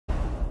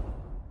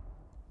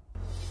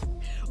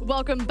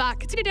Welcome back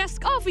to the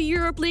desk of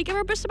Europe League, and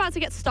we're just about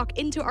to get stuck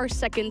into our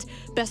second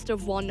best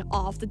of one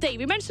of the day.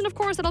 We mentioned, of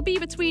course, that it'll be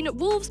between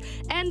Wolves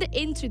and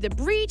Into the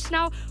Breach.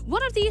 Now,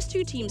 one of these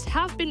two teams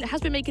has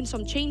been making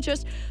some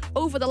changes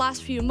over the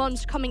last few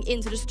months coming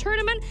into this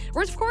tournament.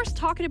 We're, of course,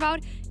 talking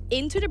about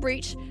Into the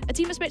Breach. A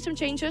team has made some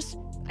changes.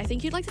 I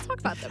think you'd like to talk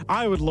about them.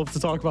 I would love to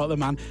talk about them,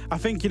 man. I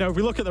think, if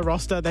we look at the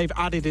roster, they've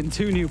added in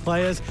 2 new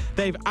players.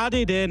 They've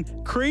added in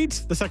Creed,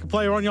 the second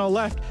player on your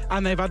left,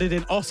 and they've added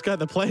in Oscar,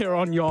 the player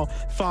on your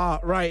far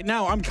right.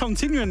 Now, I'm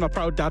continuing my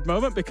proud dad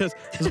moment because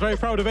I was very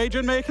proud of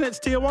Adrian making it to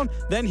Tier 1.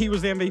 Then he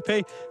was the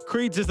MVP.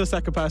 Creed's is the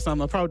second person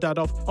I'm a proud dad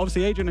of.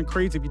 Obviously, Adrian and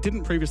Creed's, if you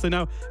didn't previously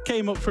know,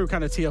 came up through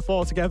kind of Tier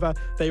 4 together.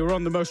 They were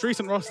on the most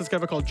recent roster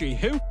together called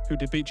G2, who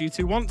did beat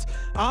G2 once.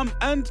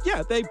 And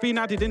yeah, they've been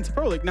added into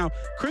Pro League. Now,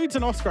 Creed's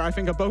and Oscar, I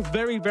think, are both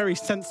very, very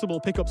sensible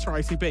pickups for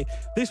ICB.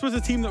 This was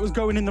a team that was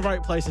going in the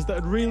right places, that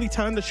had really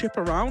turned the ship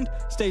around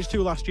Stage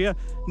 2 last year.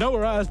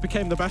 Noah Ayres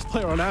became the best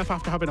player on earth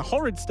after having a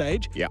horrid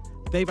stage. Yeah.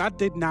 They've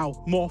added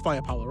now more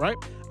firepower, right?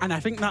 And I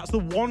think that's the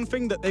one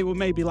thing that they were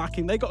maybe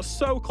lacking. They got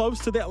so close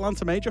to the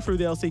Atlanta Major through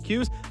the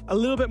LCQs. A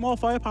little bit more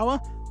firepower,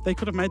 they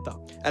could have made that.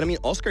 And I mean,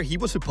 Oscar, he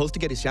was supposed to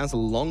get his chance a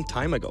long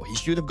time ago. He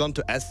should have gone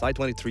to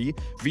SI23.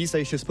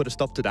 Visa just put a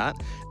stop to that.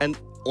 And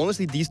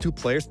honestly, these two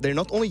players, they're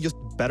not only just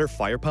better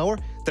firepower,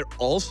 they're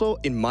also,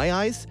 in my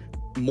eyes,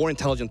 more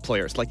intelligent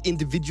players, like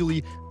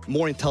individually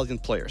more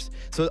intelligent players.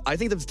 So I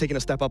think they've taken a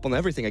step up on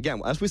everything.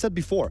 Again, as we said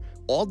before,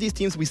 all these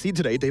teams we see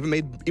today, they've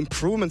made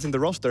improvements in the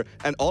roster,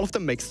 and all of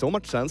them make so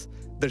much sense.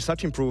 They're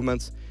such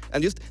improvements,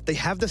 and just they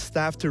have the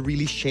staff to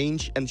really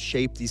change and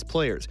shape these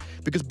players,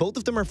 because both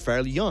of them are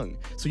fairly young.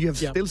 So you have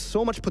still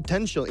so much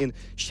potential in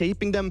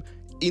shaping them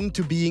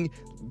into being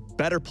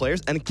better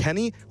players. And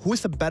Kenny, who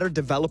is a better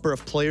developer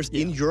of players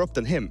in Europe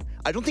than him?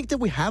 I don't think that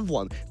we have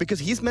one, because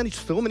he's managed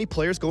so many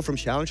players go from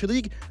Challenger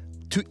League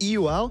to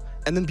EUL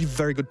and then be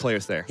very good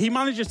players there. He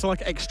manages to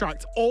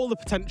extract all the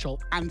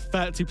potential and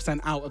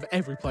 30% out of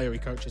every player he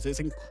coaches. It's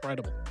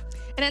incredible.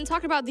 And then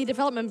talking about the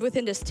development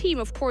within this team,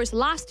 of course,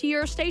 last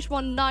year, Stage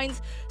 1,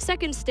 9th,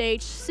 second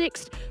stage,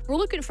 6th. We're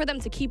looking for them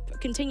to keep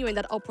continuing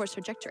that upwards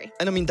trajectory.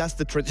 And I mean, that's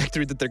the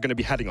trajectory that they're going to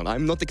be heading on.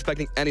 I'm not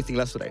expecting anything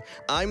less today.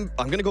 I'm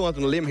going to go out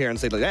on a limb here and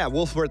say, yeah,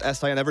 Wolves were at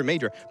SI in every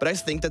major. But I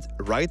think that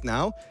right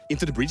now,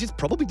 Into the Breach is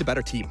probably the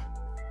better team.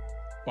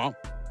 Wow.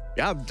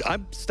 Yeah, I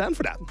stand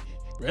for that.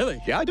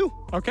 Really? Yeah, I do.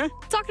 Okay.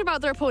 Talking about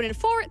their opponent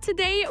for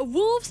today,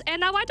 Wolves. And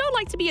now I don't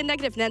like to be a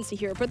negative Nancy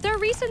here, but their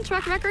recent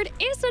track record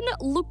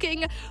isn't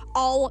looking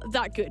all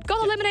that good.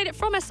 Got eliminated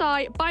from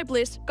SI by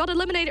Bliss, got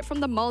eliminated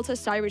from the Malta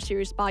Cyber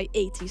Series by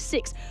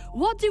 86.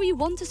 What do we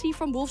want to see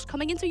from Wolves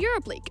coming into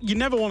Europe League? You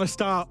never want to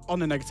start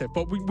on a negative,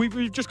 but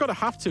we've just got to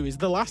have to. Is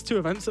the last 2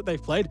 events that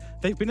they've played,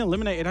 they've been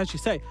eliminated, as you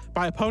say,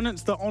 by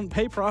opponents that on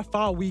paper are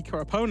far weaker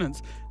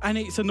opponents. And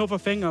it's another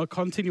thing, a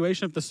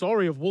continuation of the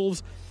story of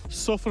Wolves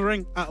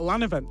suffering at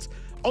LAN events.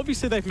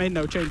 Obviously, they've made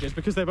no changes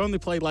because they've only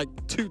played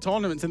 2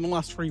 tournaments in the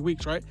last 3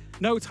 weeks, right?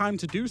 No time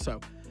to do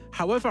so.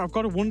 However, I've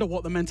got to wonder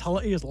what the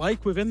mentality is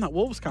like within that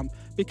Wolves camp,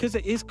 because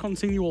it is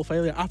continual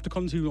failure after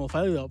continual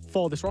failure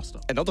for this roster.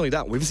 And not only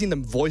that, we've seen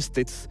them voice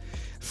its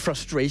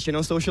frustration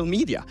on social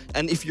media.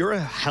 And if you're a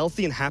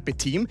healthy and happy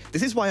team,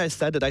 this is why I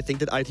said that I think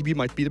that ITB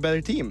might be the better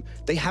team.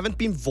 They haven't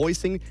been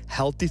voicing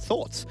healthy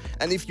thoughts.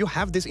 And if you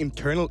have these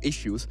internal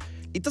issues,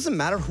 it doesn't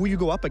matter who you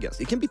go up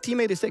against. It can be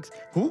Team 86,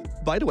 who,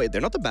 by the way, they're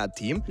not a bad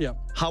team. Yeah.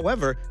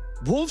 However,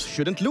 Wolves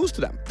shouldn't lose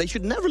to them. They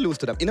should never lose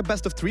to them. In a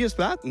best of 3 as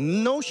that,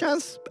 no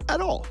chance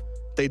at all.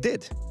 They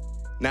did.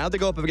 Now they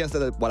go up against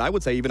what I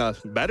would say even a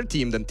better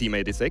team than Team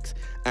 86.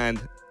 And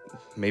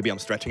maybe I'm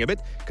stretching a bit,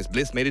 because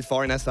Bliss made it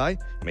far in SI.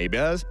 Maybe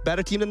a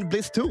better team than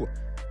Bliss too.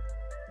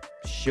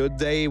 Should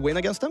they win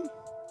against them?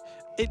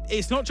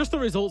 It's not just the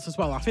results as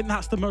well. I think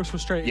that's the most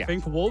frustrating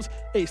thing for Wolves.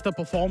 It's the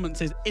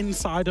performances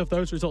inside of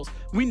those results.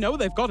 We know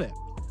they've got it.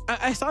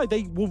 At SI,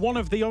 they were one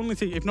of the only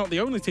team, if not the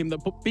only team, that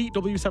beat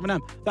W7M,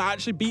 that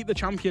actually beat the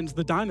champions,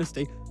 the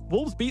Dynasty.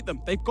 Wolves beat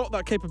them. They've got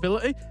that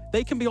capability.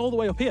 They can be all the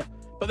way up here.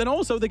 But then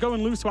also they go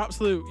and lose to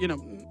absolute,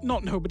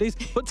 not nobodies,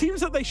 but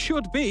teams that they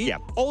should be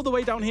all the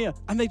way down here.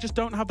 And they just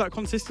don't have that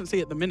consistency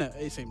at the minute,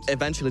 it seems.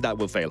 Eventually that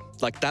will fail.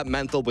 That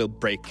mental will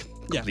break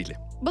completely.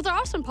 But there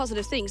are some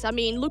positive things. I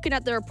mean, looking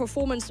at their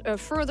performance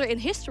further in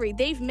history,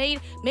 they've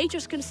made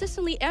majors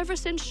consistently ever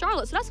since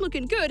Charlotte. So that's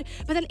looking good.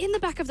 But then in the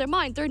back of their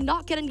mind, they're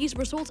not getting these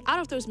results out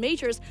of those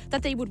majors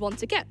that they would want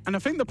to get. And I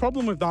think the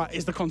problem with that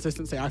is the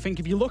consistency. I think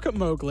if you look at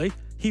Mowgli,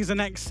 he's an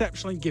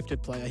exceptionally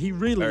gifted player. He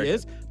really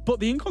is. But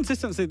the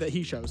inconsistency that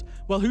he shows,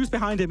 well, who's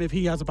behind him if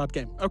he has a bad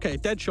game? Okay,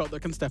 Deadshot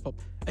that can step up.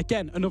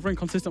 Again, another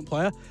inconsistent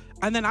player.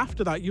 And then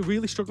after that, you're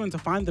really struggling to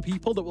find the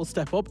people that will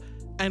step up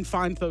and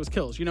find those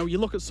kills. You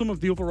look at some of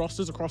the other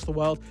rosters across the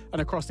world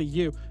and across the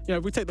EU.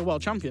 If we take the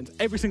world champions,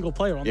 every single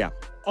player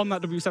on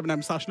that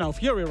W7M/Now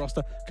Fury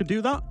roster can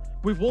do that.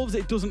 With Wolves,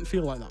 it doesn't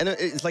feel like that. And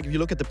it's like if you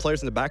look at the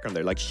players in the background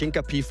there, like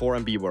Shinka, P4,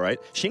 and Bibo, right?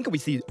 Shinka, we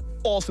see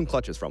awesome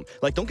clutches from.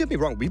 Don't get me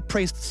wrong, we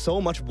praised so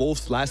much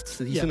Wolves last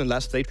season and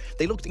last stage.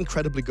 They looked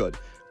incredibly good.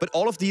 but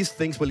all of these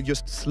things will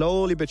just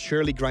slowly but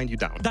surely grind you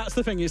down. That's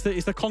the thing, it's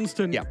the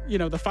constant, you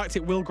know, the fact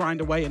it will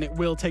grind away and it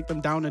will take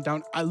them down and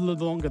down the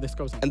longer this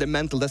goes on. And the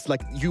mental, that's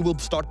like, you will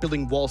start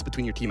building walls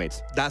between your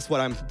teammates. That's what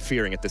I'm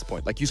fearing at this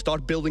point. Like, you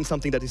start building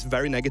something that is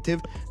very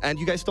negative and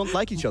you guys don't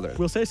like each other.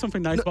 We'll say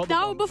something nice about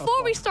Now,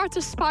 before we start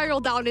to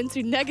spiral down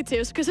into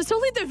negatives, because it's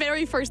only the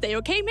very first day,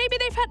 okay? Maybe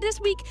they've had this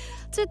week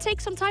to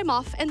take some time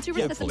off and to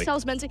reset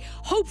themselves mentally.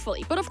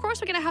 Hopefully. But of course,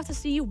 we're going to have to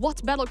see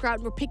what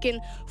battleground we're picking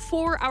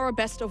for our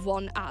best of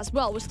one as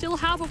well. We still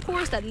have, of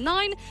course, that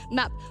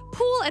 9-map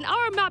pool, and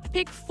our map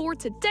pick for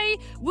today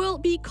will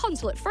be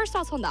Consulate. First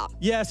thoughts on that?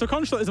 Yeah, so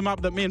Consulate is a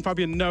map that me and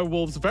Fabian know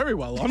Wolves very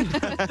well on.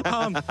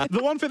 The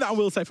one thing that I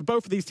will say for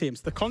both of these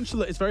teams, the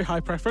Consulate is very high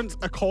preference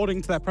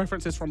according to their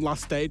preferences from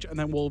last stage, and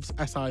then Wolves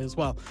SI as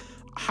well.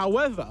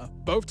 However,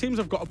 both teams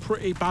have got a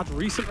pretty bad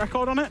recent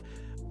record on it.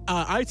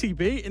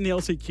 ITB in the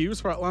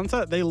LCQs for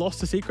Atlanta, they lost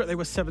to Secret. They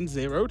were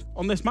 7-0'd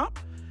on this map.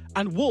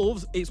 And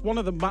Wolves, it's one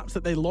of the maps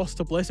that they lost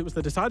to Bliss. It was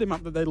the deciding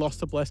map that they lost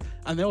to Bliss.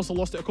 And they also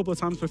lost it a couple of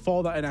times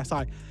before that in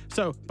SI.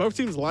 So both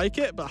teams like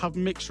it, but have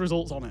mixed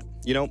results on it.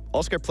 You know,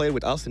 Oscar played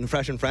with us in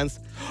Fresh and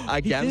Friends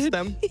against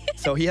them.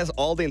 So he has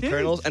all the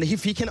internals. And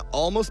if he can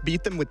almost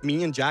beat them with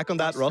me and Jack on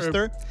that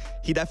roster,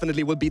 he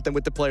definitely will beat them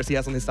with the players he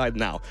has on his side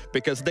now.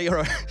 Because they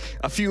are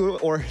a few,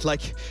 or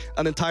like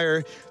an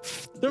entire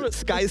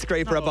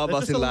skyscraper above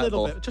us in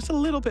level. Just a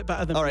little bit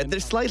better than All right, they're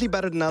slightly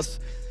better than us.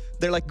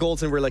 They're like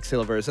golds and we're like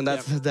silvers, and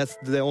that's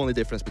the only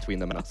difference between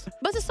them and us.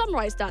 But to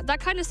summarize that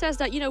kind of says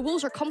that, you know,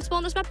 Wolves are comfortable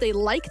on this map. They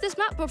like this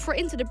map, but for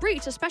Into the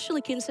Breach,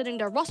 especially considering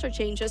their roster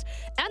changes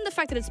and the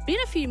fact that it's been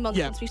a few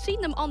months since we've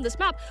seen them on this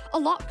map, a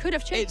lot could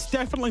have changed. It's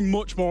definitely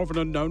much more of an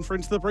unknown for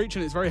Into the Breach,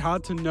 and it's very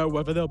hard to know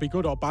whether they'll be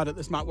good or bad at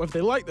this map, whether they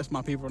like this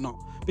map either or not,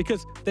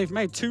 because they've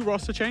made 2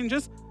 roster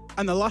changes,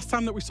 and the last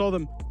time that we saw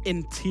them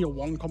in Tier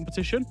 1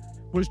 competition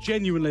was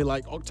genuinely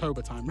like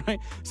October time, right?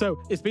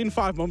 So it's been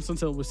 5 months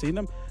until we've seen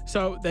them.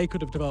 So they could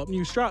have developed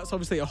new strats.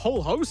 Obviously, a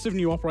whole host of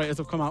new operators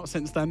have come out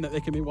since then that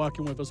they can be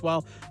working with as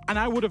well. And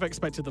I would have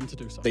expected them to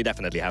do so. They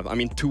definitely have. I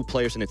mean, 2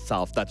 players in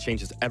itself, that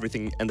changes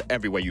everything and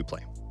every way you play.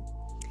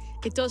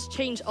 It does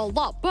change a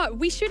lot, but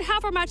we should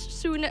have our match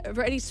soon,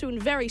 very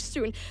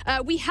soon.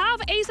 We have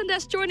Ace and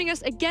Des joining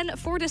us again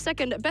for the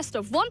second best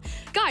of one.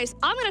 Guys,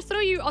 I'm going to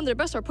throw you under the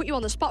bus or put you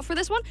on the spot for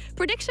this one.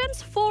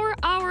 Predictions for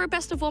our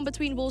best of one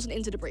between Wolves and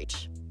Into the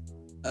Breach.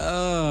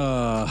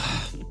 My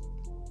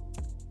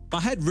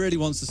head really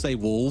wants to say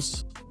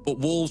Wolves, but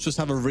Wolves just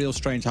have a real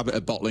strange habit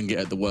of bottling it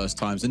at the worst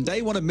times. And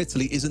day one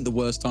admittedly isn't the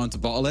worst time to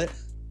bottle it,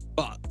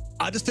 but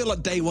I just feel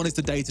like day one is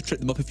the day to trip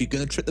them up if you're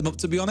going to trip them up,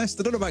 to be honest.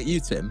 I don't know about you,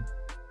 Tim.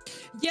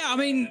 Yeah, I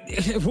mean,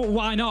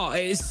 why not?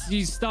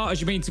 You start as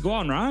you mean to go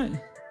on, right?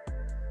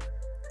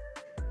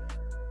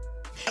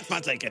 That's my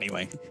take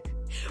anyway.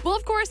 We'll,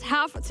 of course,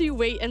 have to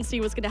wait and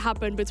see what's going to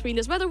happen between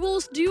us. Whether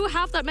Wolves do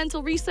have that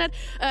mental reset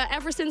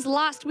ever since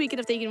last week, and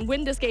if they can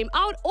win this game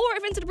out, or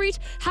if Into the Breach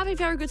have a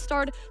very good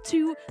start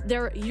to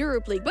their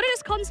Europe League. But it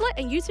is Consulate,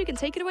 and you two can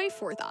take it away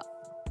for that.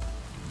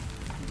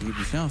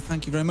 Michelle,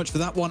 thank you very much for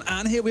that one.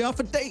 And here we are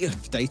for day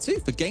 2,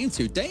 for game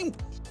 2.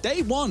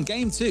 Day 1,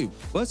 game 2.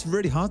 Well, it's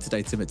really hard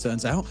today, Tim, it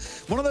turns out.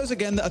 One of those,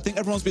 again, that I think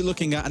everyone's been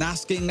looking at and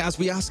asking, as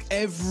we ask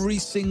every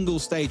single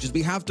stage, as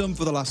we have done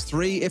for the last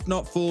 3, if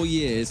not 4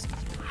 years,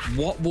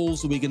 what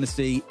Wolves are we going to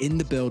see in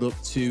the build-up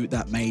to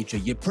that major?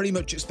 You're pretty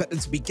much expecting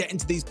to be getting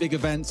to these big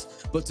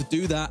events, but to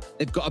do that,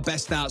 they've got to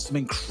best out some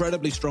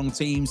incredibly strong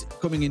teams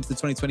coming into the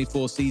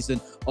 2024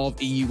 season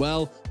of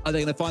EUL. Are they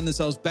going to find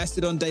themselves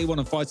bested on day 1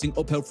 and fighting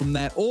uphill from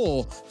there,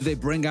 or do they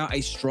bring out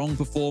a strong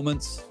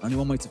performance? Only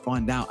one way to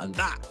find out, and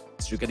that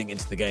is through getting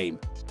into the game.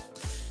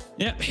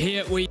 Yep,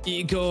 here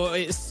we go.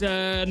 It's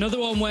another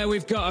one where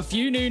we've got a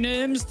few new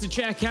names to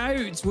check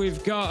out.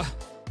 We've got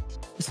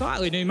a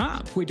slightly new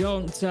map. We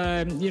don't,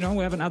 we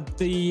haven't had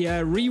the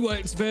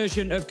reworked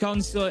version of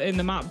Consulate in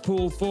the map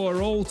pool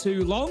for all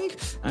too long.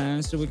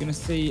 So we're going to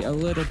see a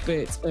little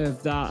bit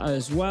of that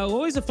as well.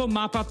 Always a fun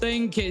map, I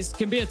think. It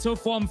can be a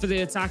tough one for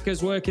the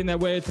attackers working their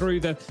way through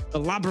the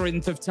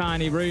labyrinth of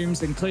tiny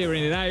rooms and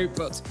clearing it out.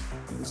 But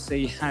we'll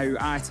see how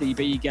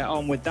ITB get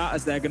on with that,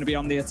 as they're going to be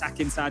on the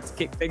attacking side to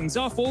kick things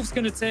off. Wolves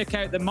going to take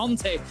out the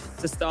Monty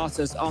to start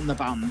us on the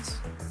band.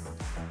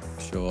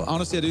 Sure.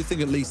 Honestly, I do think,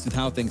 at least with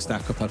how things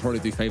stack up, I'd probably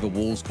do favour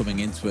Wolves coming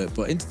into it.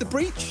 But Into the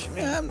Breach,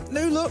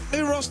 new look,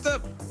 new roster.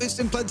 There's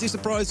been plenty of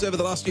surprises over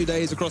the last few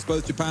days across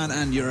both Japan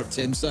and Europe,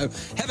 Tim. So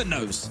heaven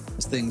knows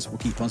as things will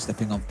keep on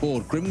stepping on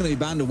forward. Grim going to be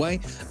banned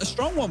away. A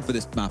strong one for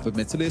this map,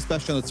 admittedly,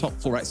 especially on the top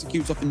floor.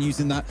 Executes often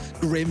using that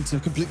Grim to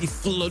completely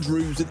flood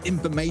rooms with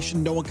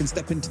information. No one can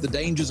step into the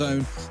danger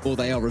zone, or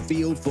they are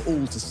revealed for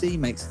all to see.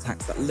 Makes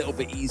attacks that little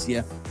bit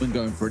easier when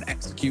going for an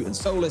Execute and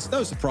Solus.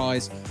 No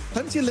surprise.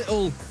 Plenty of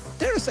little,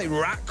 dare I say,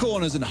 rat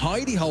corners and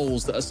hidey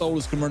holes that a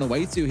Solus can run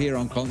away to here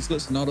on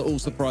Consulate. So not at all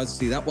surprised to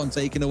see that one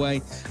taken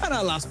away. And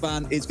our last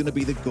ban is going to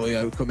be the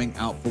Goyo coming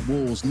out for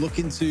Wolves,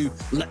 looking to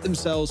let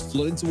themselves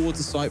flood in towards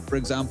the site, for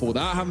example,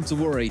 without having to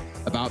worry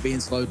about being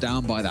slowed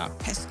down by that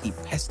pesky,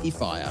 pesky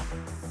fire.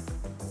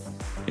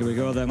 Here we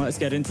go then. Let's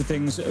get into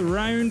things.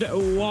 Round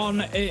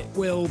one it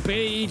will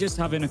be. Just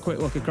having a quick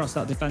look across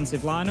that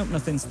defensive lineup.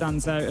 Nothing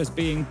stands out as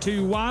being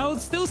too wild.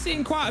 Still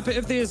seeing quite a bit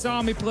of the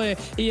Azami play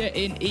here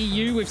in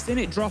EU. We've seen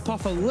it drop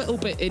off a little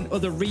bit in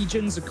other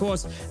regions. Of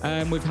course,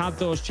 we've had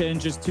those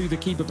changes to the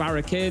keeper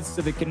barricades,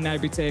 so they can now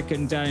be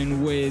taken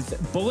down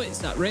with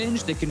bullets at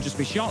range. They can just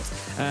be shot.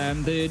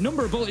 The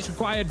number of bullets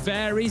required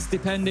varies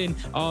depending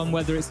on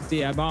whether it's a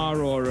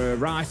DMR or a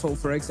rifle,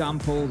 for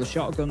example. The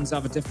shotguns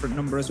have a different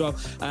number as well.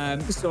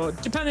 So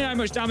depending on how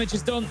much damage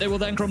is done, they will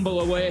then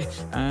crumble away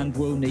and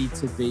will need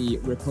to be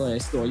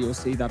replaced, or you'll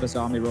see that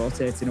Azami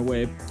rotating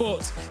away.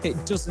 But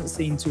it doesn't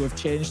seem to have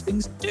changed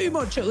things too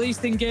much, at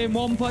least in game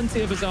one. Plenty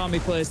of Azami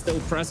players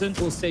still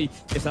present. We'll see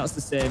if that's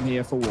the same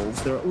here for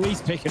Wolves. They're at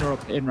least picking her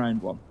up in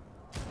round one.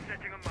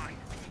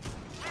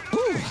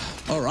 Ooh,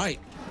 all right,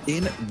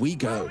 in we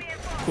go.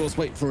 Of course,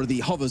 wait for the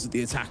hovers of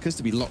the attackers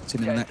to be locked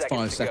in the next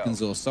 5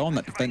 seconds or so on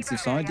that defensive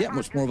side. Yeah,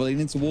 much more of a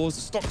leaning towards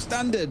the stock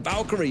standard.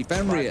 Valkyrie,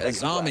 Fenrir,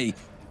 Azami.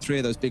 3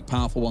 of those big,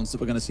 powerful ones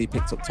that we're going to see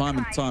picked up time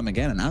and time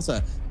again. And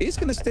Azza is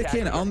going to stick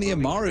in on the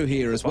Amaru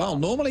here as well.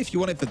 Normally, if you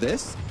want it for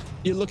this,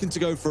 you're looking to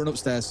go for an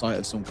upstairs site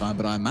of some kind.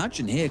 But I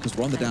imagine here, because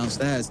we're on the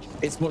downstairs,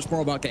 it's much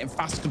more about getting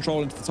fast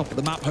control into the top of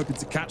the map, hoping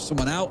to catch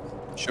someone out.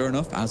 Sure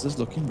enough, Azza's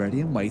looking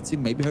ready and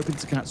waiting, maybe hoping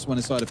to catch someone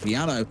inside a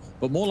piano,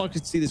 but more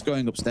likely to see this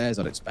going upstairs,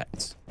 I'd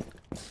expect.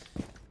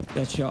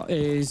 Deadshot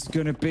is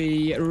going to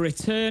be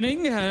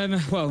returning.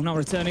 Well, not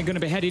returning, going to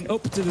be heading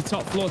up to the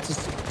top floor to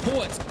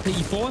support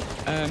P4,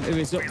 who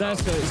is up there.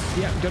 So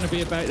it's going to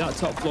be about that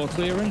top floor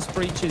clearance.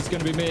 Breach is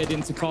going to be made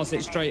into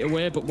Consulate straight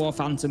away, but more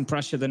phantom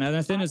pressure than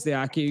anything as the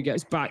IQ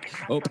gets back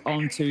up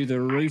onto the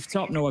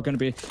rooftop. Noah going to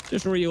be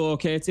just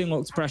relocating,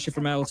 looks pressure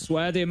from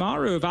elsewhere. The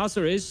Amaru of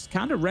Azza is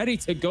kind of ready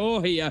to go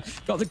here.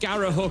 Got the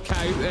Gara hook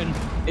out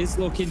and is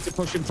looking to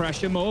push and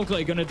pressure.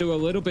 Mowgli going to do a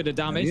little bit of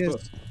damage,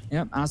 but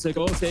yeah, Azza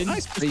goes in.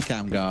 Nice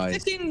pre-cam,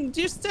 guys.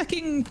 Just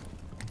taking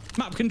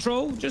map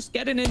control, just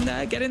getting in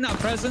there, getting that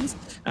presence.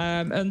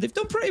 And they've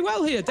done pretty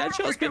well here.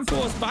 Deadshot's been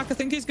forced back. I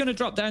think he's going to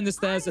drop down the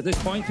stairs at this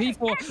point.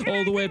 P4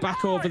 all the way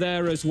back over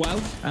there as well.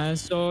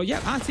 So, yeah,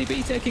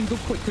 RTB taking good,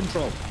 quick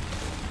control.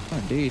 Oh,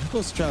 indeed. Of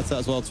course, shout out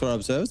as well to our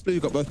observers. I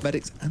believe we've got both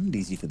medics and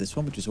easy for this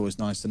one, which is always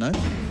nice to know.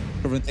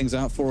 Covering things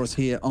out for us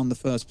here on the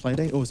first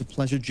playdate. Always a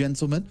pleasure,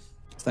 gentlemen.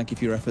 Thank you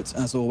for your efforts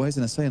as always.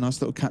 And I say a nice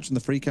little catch on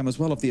the free cam as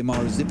well of the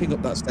Amaru zipping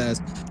up that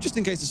stairs, just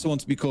in case there's someone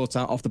to be caught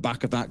out off the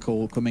back of that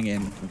call coming in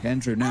from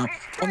Kendrew. Now,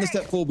 on the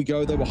step forward we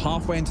go. They were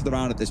halfway into the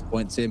round at this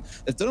point, Tim.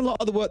 They've done a lot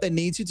of the work they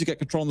need to get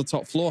control on the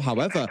top floor.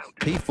 However,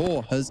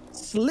 P4 has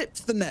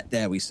slipped the net,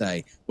 dare we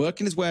say,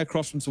 working his way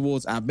across from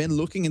towards admin,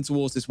 looking in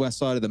towards this west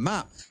side of the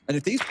map. And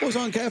if these boys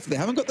aren't careful, they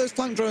haven't got those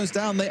flank drones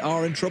down, they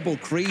are in trouble.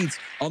 Creed's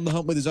on the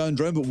hunt with his own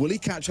drone, but will he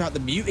catch out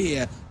the mute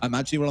here? I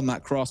imagine he will on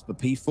that cross, but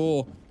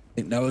P4, I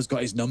think Noah's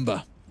got his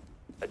number.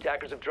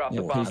 Attackers have dropped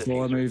the bomb.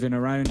 P4 moving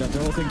around. I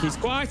don't think he's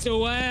quite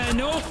aware.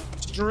 No,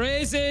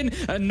 strays in,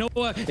 and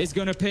Noah is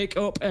going to pick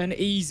up an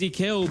easy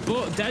kill.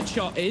 But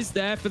Deadshot is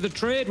there for the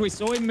trade. We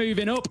saw him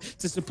moving up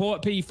to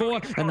support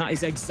P4, and that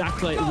is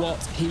exactly what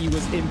he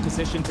was in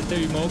position to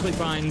do. Mowgli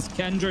finds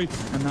Kendrew,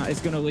 and that is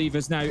going to leave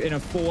us now in a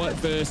 4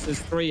 versus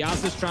 3.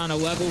 Azza's trying to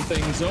level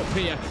things up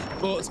here,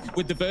 but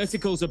with the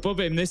verticals above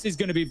him, this is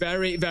going to be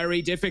very,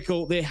 very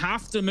difficult. They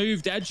have to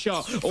move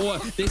Deadshot, or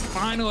this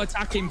final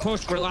attacking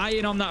push,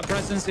 relying on that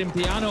presence in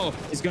piano,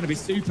 is going to be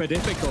super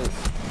difficult.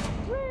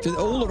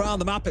 All around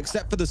the map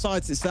except for the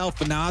sites itself,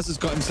 but now Azza's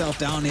got himself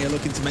down here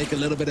looking to make a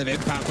little bit of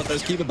impact. But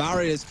those keeper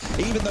barriers,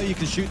 even though you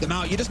can shoot them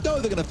out, you just know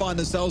they're going to find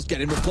themselves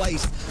getting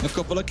replaced. A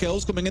couple of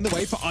kills coming in the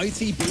way for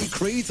ITB.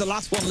 Creed's the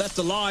last one left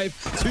alive.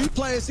 2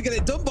 players to get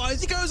it done by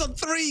as he goes on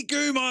 3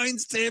 goo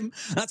mines, Tim.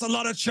 That's a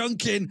lot of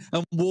chunking,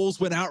 and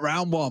Wolves win out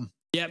round 1.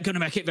 Yeah, going to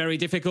make it very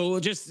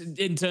difficult, just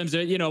in terms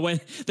of, you know, when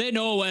they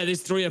know where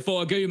there's 3 or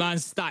 4 goo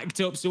mans stacked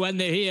up. So when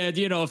they hear,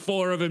 you know,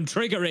 4 of them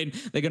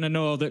triggering, they're going to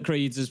know that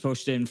Creed's has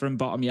pushed in from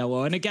bottom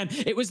yellow. And again,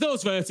 it was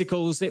those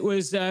verticals. It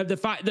was the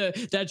fact that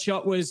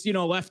Deadshot was, you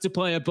know, left to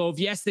play above.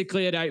 Yes, they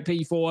cleared out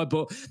P4,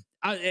 but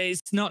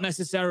it's not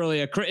necessarily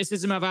a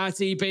criticism of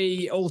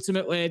RTB.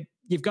 Ultimately,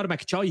 you've got to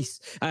make a choice.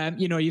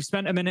 You know, you've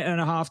spent 1.5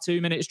 minutes,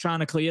 2 minutes trying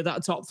to clear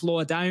that top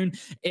floor down.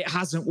 It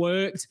hasn't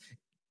worked.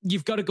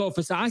 You've got to go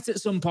for sight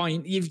at some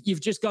point.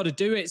 You've just got to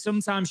do it.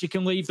 Sometimes you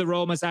can leave the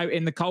roamers out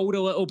in the cold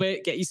a little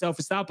bit, get yourself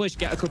established,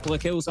 get a couple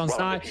of kills on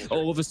site.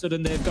 All of a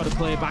sudden, they've got to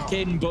play back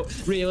in. But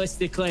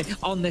realistically,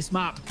 on this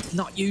map,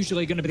 not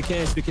usually going to be the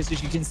case, because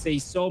as you can see,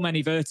 so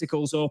many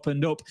verticals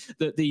opened up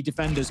that the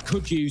defenders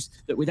could use,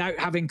 that without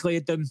having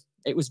cleared them,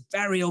 it was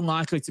very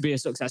unlikely to be a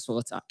successful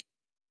attack.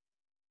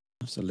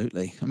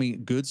 Absolutely. I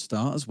mean, good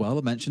start as well.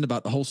 I mentioned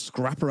about the whole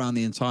scrap around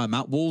the entire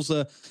map. Wolves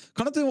are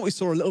kind of doing what we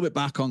saw a little bit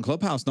back on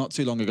Clubhouse not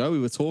too long ago. We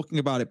were talking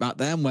about it back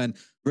then when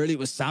really it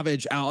was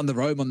Savage out on the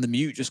roam on the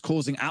mute, just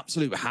causing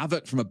absolute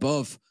havoc from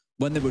above.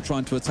 when they were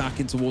trying to attack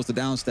in towards the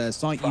downstairs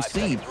site, you've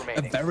seen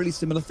a very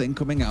similar thing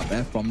coming out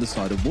there from the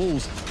side of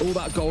Wolves. All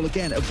that goal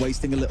again of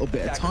wasting a little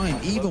bit of time,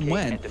 even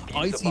when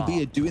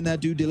ITB are doing their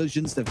due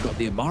diligence. They've got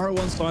the Amaro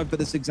on side for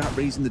this exact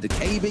reason, the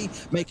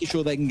DKB, making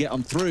sure they can get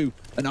on through.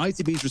 And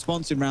ITB's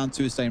response in round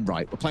 2 is saying,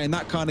 right, we're playing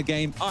that kind of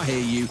game. I hear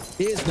you.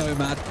 Here's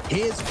Nomad.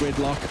 Here's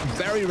Gridlock.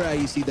 Very rare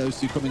you see those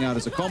two coming out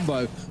as a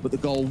combo, but the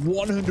goal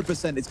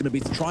 100% is going to be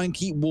to try and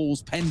keep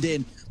Wolves penned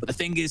in. But the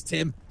thing is,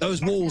 Tim,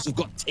 those Wolves have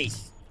got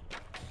teeth.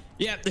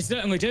 Yeah, they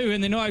certainly do,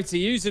 and they know how to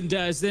use them,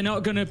 Des. They're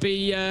not going to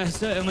be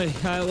certainly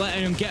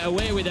letting them get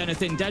away with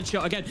anything.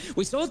 Deadshot, again,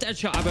 we saw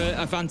Deadshot have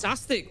a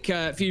fantastic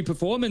few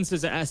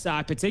performances at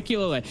SI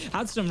particularly.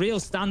 Had some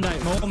real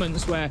standout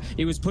moments where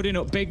he was putting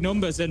up big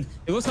numbers, and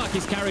it looks like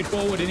he's carried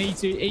forward in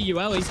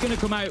EUL. He's going to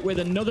come out with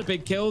another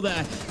big kill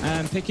there,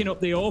 picking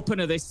up the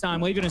opener this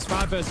time, leaving us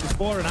 5 versus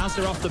 4, and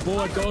Azza off the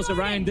board, goes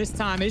around. This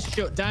time is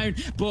shut down,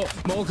 but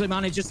Mowgli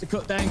manages to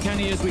cut down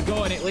Kenny as we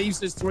go, and it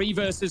leaves us 3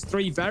 versus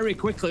 3 very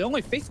quickly.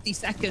 Only 50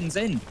 seconds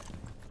in.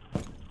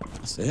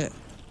 That's it.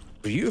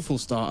 Beautiful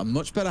start and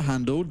much better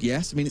handled.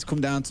 Yes, I mean, it's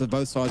come down to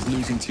both sides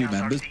losing 2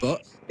 members,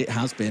 but it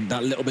has been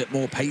that little bit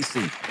more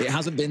pacey. It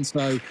hasn't been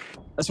so,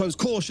 I suppose,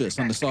 cautious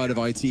on the side of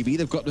ITB.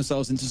 They've got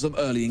themselves into some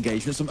early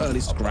engagement, some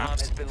early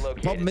scraps. The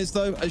problem is,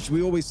 though, as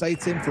we always say,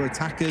 Tim, for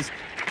attackers,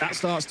 that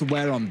starts to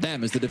wear on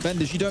them. As the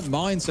defenders, you don't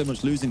mind so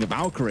much losing a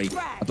Valkyrie.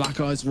 A Black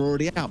Eyes are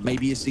already out.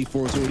 Maybe a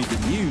C4 has already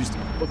been used.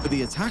 But for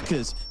the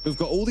attackers, who've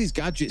got all these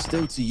gadgets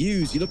still to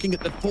use, you're looking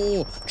at the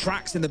 4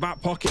 tracks in the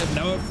back pocket of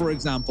Noah, for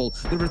example,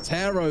 the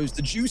Roteros,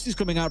 the juices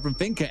coming out from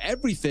Finca,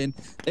 everything.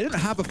 They didn't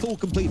have a full,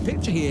 complete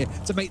picture here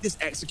to make this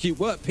execute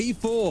work.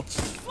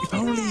 P4, if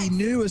only he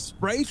knew a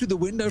spray through the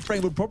window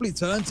frame would probably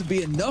turn to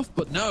be enough,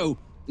 but no.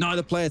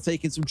 Neither player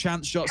taking some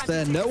chance shots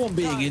there. No one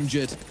being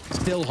injured.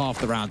 Still half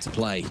the round to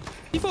play.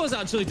 P4's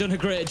actually done a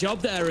great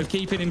job there of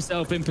keeping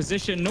himself in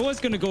position. Noah's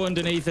going to go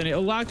underneath and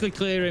it'll likely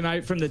clear him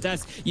out from the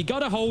desk. You got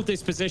to hold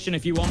this position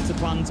if you want to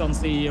plant on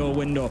CEO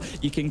window.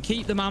 You can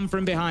keep the man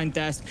from behind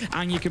desk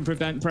and you can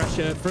prevent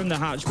pressure from the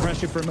hatch,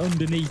 pressure from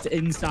underneath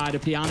inside a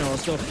piano.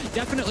 So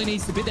definitely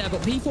needs to be there, but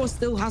P4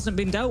 still hasn't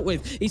been dealt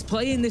with. He's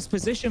playing this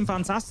position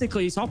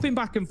fantastically. He's hopping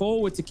back and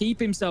forward to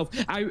keep himself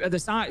out of the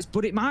sights,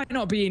 but it might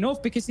not be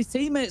enough because his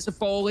teammates are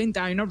falling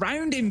down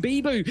around him.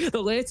 Bibu,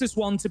 the latest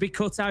one to be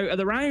cut out of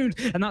the round,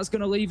 and that's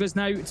going to leave us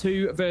now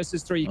 2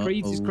 versus 3.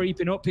 Creeds is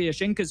creeping up here.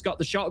 Shinka's got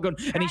the shotgun,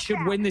 and he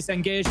should win this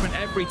engagement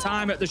every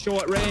time at the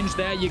short range.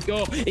 There you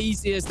go.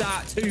 Easy as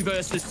that. 2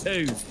 versus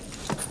 2.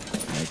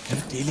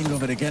 Okay, dealing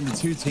with it again. The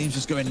 2 teams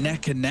just going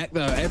neck and neck,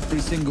 though. Every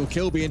single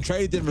kill being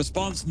traded in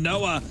response.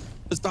 Noah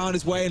has found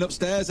his way in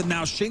upstairs, and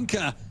now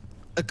Shinka,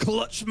 a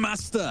clutch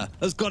master,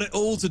 has got it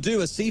all to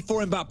do. A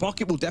C4 in back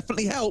pocket will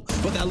definitely help,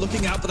 but they're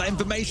looking out for that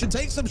information.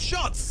 Take some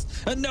shots,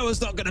 and Noah's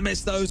not going to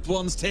miss those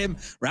ones, Tim.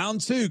 Round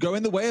 2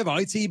 going the way of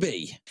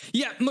ITB.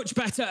 Yeah, much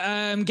better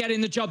getting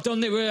the job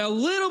done. They were a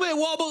little bit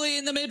wobbly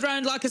in the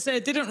mid-round. Like I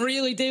said, didn't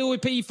really deal with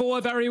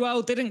P4 very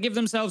well. Didn't give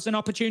themselves an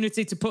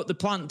opportunity to put the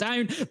plant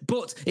down,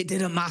 but it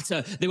didn't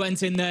matter. They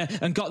went in there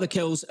and got the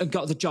kills and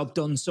got the job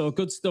done. So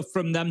good stuff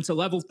from them to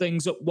level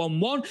things up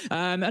 1-1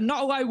 and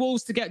not allow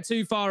Wolves to get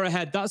too far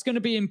ahead. That's going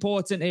to be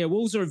important here.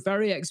 Wolves are a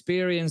very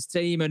experienced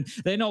team and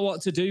they know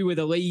what to do with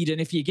a lead, and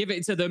if you give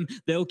it to them,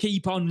 they'll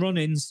keep on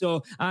running.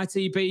 So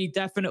ITB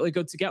definitely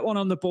good to get one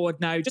on the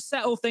board now. Just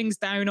settle things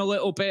down a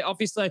little bit.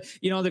 Obviously,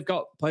 you know, they've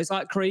got players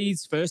like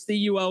Creed's first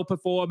EUL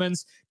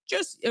performance.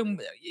 Just,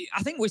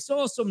 I think we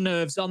saw some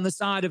nerves on the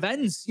side of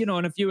Ends, you know,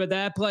 and a few of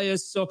their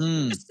players. So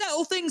just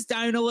settle things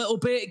down a little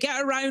bit,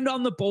 get around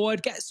on the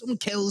board, get some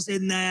kills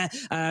in there.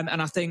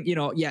 And I think, you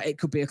know, yeah, it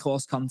could be a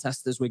close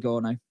contest as we go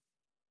now.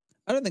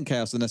 I don't think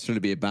chaos will necessarily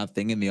be a bad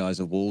thing in the eyes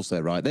of Wolves, though,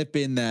 right? They've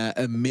been there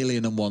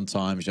 1,000,001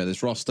 times. You know,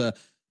 this roster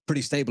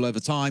pretty stable over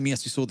time.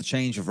 Yes, we saw the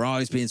change of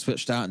Rise being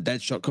switched out and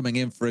Deadshot coming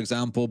in, for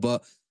example,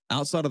 but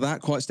outside of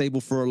that, quite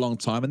stable for a long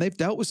time. And they've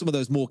dealt with some of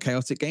those more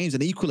chaotic games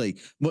and equally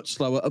much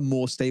slower and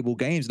more stable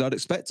games. And I'd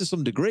expect to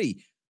some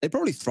degree, they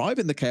probably thrive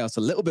in the chaos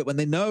a little bit when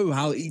they know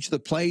how each of the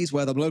plays,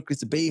 where they're likely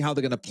to be, how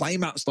they're going to play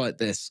maps like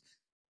this.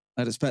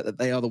 I'd expect that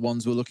they are the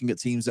ones who are looking at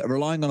teams that are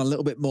relying on a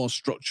little bit more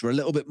structure, a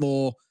little bit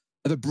more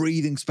of a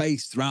breathing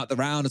space throughout the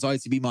round, as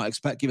ITB might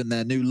expect, given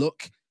their new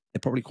look. They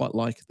probably quite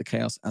like the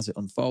chaos as it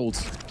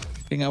unfolds.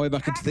 Getting our way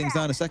back into things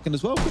now in a second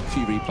as well. Quick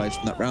few replays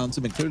from that round,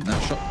 some including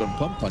that shotgun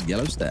pump on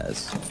yellow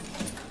stairs.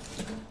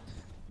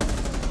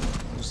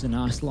 Just a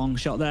nice long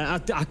shot there.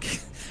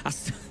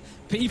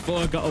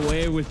 P4 got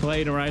away with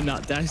playing around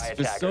that desk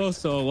for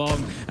so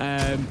long,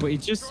 but he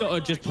just sort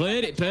of just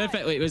played it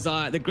perfectly. It was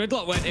like the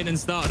Gridlock went in and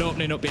started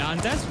opening up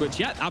behind desk, which,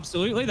 yeah,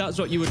 absolutely, that's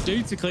what you would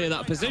do to clear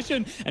that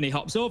position, and he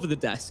hops over the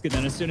desk, and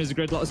then as soon as the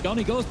Gridlock's gone,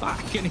 he goes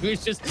back, and he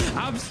was just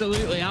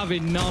absolutely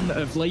having none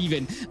of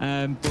leaving.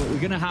 But we're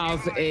going to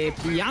have a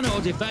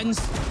piano defense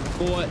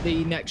for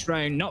the next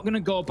round. Not going to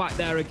go back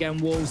there again,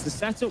 Wolves. The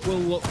setup will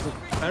look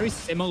very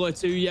similar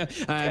to you,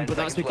 but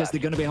that's because they're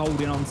going to be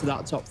holding on to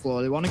that top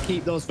floor. They want to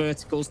keep those vertical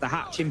verticals. The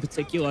hatch in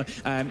particular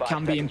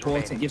can be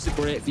important. It gives a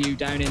great view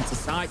down into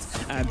sight.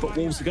 But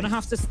Wolves are going to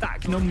have to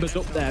stack numbers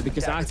up there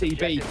because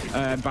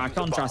ITB, by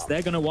contrast,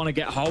 they're going to want to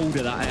get hold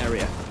of that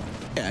area.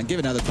 Yeah, and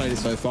given how they've played it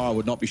so far, I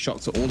would not be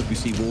shocked at all if we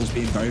see Wolves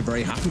being very,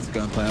 very happy to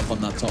go and play up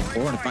on that top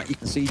 4. And in fact, you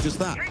can see just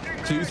that.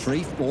 2,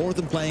 3, 4 of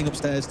them playing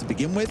upstairs to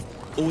begin with,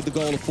 all with the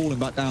goal of falling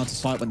back down to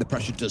site when the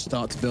pressure does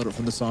start to build up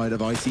from the side of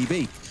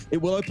ITB. It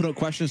will open up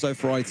questions, though,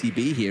 for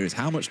ITB here is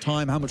how much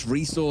time, how much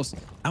resource,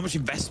 how much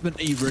investment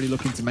are you really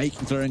looking to make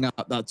in clearing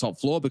out that top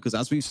floor? Because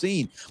as we've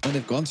seen, when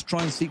they've gone to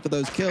try and seek for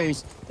those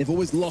kills, they've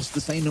always lost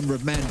the same number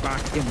of men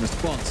back in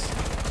response.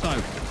 So,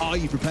 are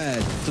you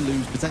prepared to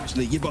lose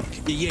potentially your Buck,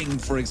 your Ying,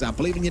 for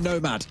example, even your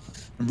Nomad?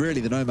 And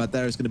really, the Nomad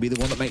there is going to be the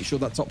one that makes sure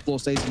that top floor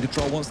stays in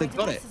control once they've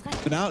got it.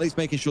 But now at least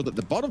making sure that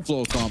the bottom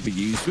floor can't be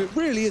used. So it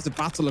really is a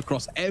battle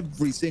across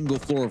every single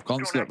floor of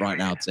Consulate right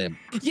now, Tim.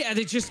 Yeah,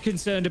 they're just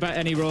concerned about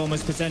any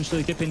roamers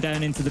potentially dipping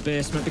down into the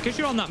basement because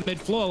you're on that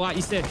mid floor, like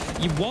you said.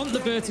 You want the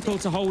vertical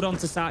to hold on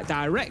to site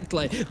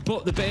directly,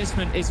 but the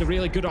basement is a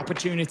really good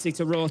opportunity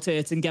to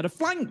rotate and get a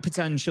flank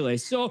potentially.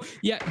 So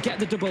yeah, get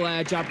the double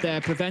air jab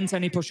there, prevent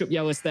any push up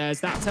yellow stairs.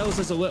 That tells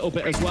us a little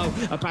bit as well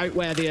about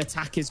where the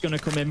attack is going to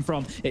come in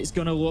from. It's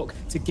going to look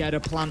to get a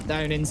plant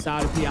down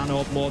inside of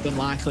Piano more than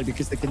likely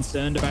because they're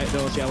concerned about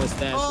those yellow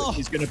stairs, which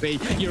is going to be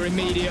your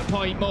immediate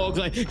point.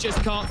 Mowgli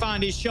just can't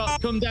find his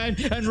shot, come down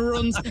and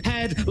runs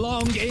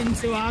headlong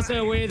into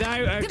Azza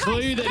without a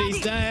clue that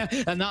he's there,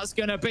 and that's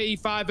going to be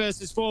 5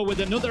 versus 4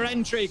 with another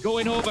entry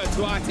going over to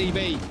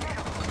ITB.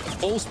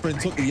 Allsprint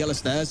took the yellow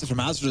stairs from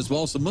Azra as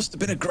well, so must have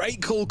been a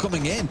great call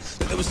coming in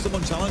that there was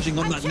someone challenging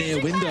on that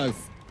near window.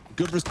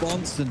 Good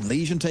response, and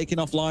Legion taken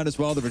offline as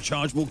well. The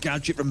rechargeable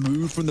gadget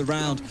removed from the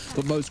round,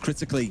 but most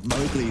critically,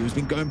 Mowgli, who's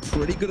been going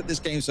pretty good at this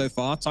game so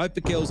far, tied for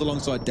kills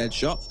alongside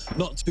Deadshot.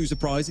 Not too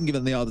surprising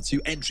given they are the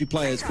 2 entry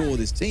players for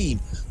this team.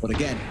 But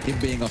again, him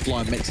being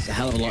offline makes it a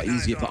hell of a lot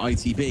easier for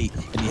ITB.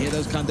 And you hear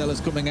those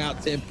Candelas coming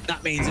out, Tim,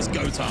 that means it's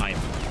go time.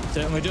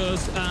 Certainly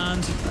does,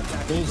 and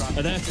Wolves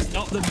are there to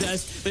stop them.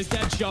 There's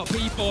Deadshot,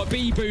 P4,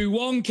 B-Boo,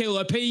 1 kill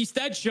apiece.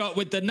 Deadshot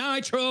with the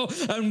Nitro,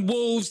 and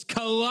Wolves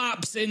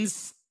collapse in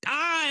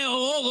style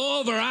all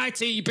over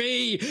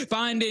ITB,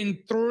 finding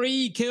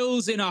 3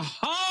 kills in a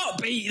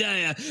heartbeat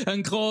there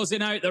and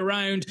closing out the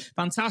round.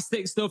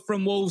 Fantastic stuff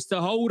from Wolves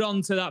to hold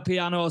on to that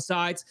Piano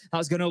site.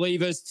 That's going to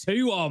leave us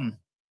 2 on.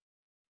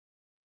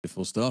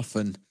 Beautiful stuff,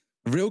 and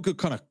a real good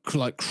kind of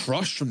like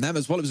crush from them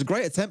as well. It was a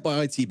great attempt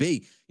by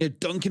ITB, you know,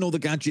 dunking all the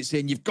gadgets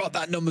in. You've got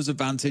that numbers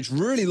advantage,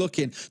 really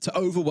looking to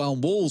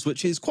overwhelm Wolves,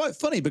 which is quite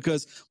funny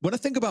because when I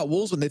think about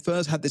Wolves, when they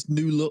first had this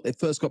new look, they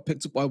first got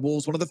picked up by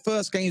Wolves. One of the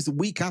first games that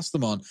we cast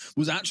them on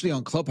was actually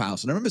on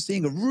Clubhouse. And I remember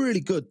seeing a really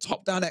good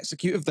top-down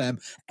execute of them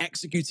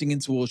executing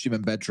into Washington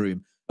and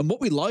Bedroom. And what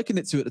we likened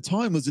it to at the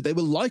time was that they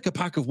were like a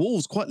pack of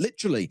wolves, quite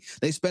literally.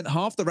 They spent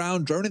half the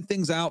round droning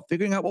things out,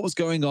 figuring out what was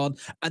going on,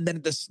 and then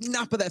at the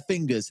snap of their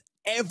fingers,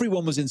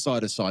 everyone was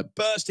inside of sight,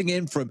 bursting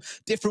in from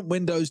different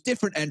windows,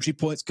 different entry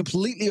points,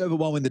 completely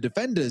overwhelming the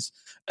defenders.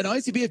 And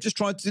ITB have just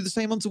tried to do the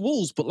same onto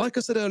Wolves. But like I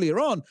said earlier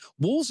on,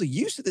 Wolves are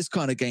used to this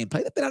kind of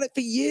gameplay. They've been at it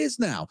for years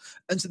now.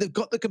 And so they've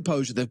got the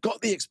composure, they've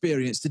got the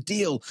experience to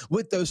deal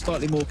with those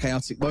slightly more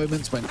chaotic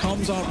moments when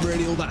comms aren't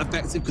really all that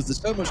effective because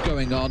there's so much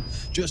going on.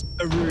 Just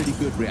a really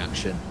good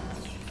reaction.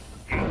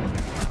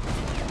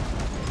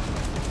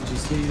 You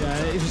see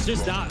there, it was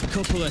just that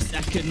couple of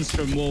seconds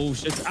from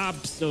Wolves just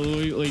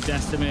absolutely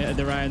decimated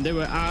the round. They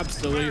were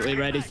absolutely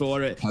ready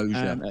for it.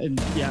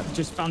 And yeah,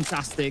 just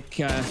fantastic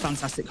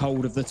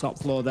hold of the top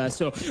floor there.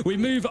 So we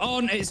move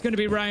on. It's going to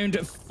be round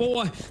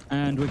 4,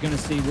 and we're going to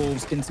see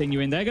Wolves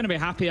continuing. They're going to be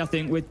happy, I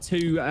think, with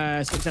 2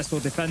 successful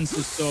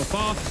defenses so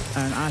far,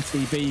 and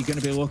ITB going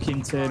to be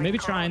looking to maybe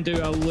try and do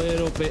a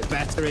little bit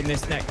better in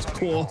this next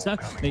quarter,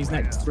 these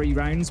next 3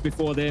 rounds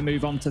before they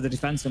move on to the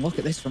defense. And look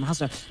at this from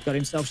Hazza, got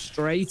himself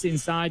straight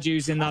inside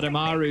using that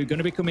Amaru, going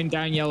to be coming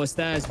down yellow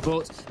stairs,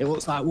 but it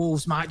looks like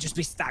Wolves might just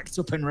be stacked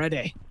up and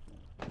ready.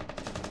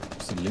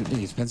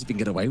 Absolutely, it depends if you can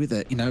get away with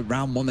it. You know,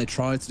 round 1 they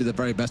tried to do the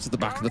very best at the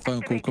back of the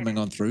phone call coming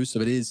on through, so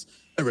it is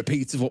a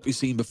repeat of what we've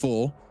seen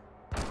before.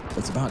 But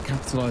it's about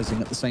capitalizing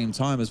at the same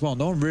time as well.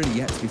 No one really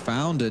yet to be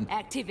found, and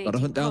got to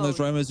hunt down those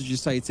roamers, as you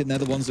say. It's in there,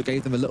 the ones that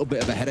gave them a little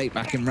bit of a headache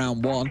back in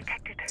round 1.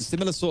 It's a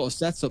similar sort of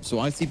setup, so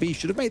ITB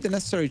should have made the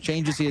necessary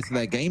changes here to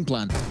their game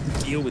plan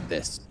to deal with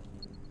this.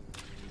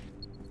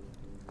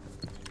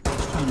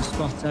 Trying to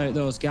spot out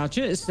those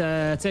gadgets,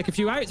 take a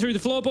few out through the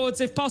floorboards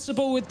if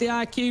possible with the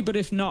IQ, but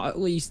if not, at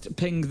least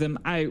ping them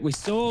out. We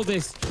saw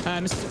this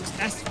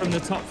success from the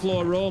top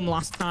floor roam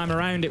last time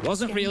around. It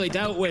wasn't really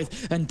dealt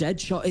with, and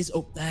Deadshot is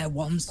up there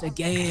once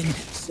again.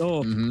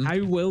 So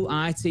how will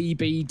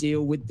ITB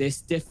deal with this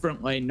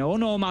differently? No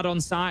Nomad on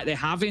site. They're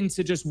having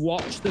to just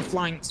watch the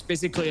flanks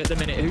physically at the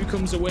minute. Who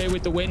comes away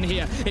with the win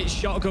here? It's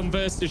shotgun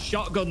versus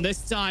shotgun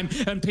this time,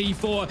 and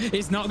P4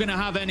 is not going to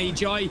have any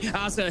joy.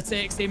 Azza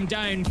takes him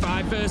down.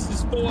 5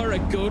 versus 4, a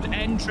good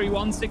entry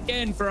once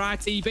again for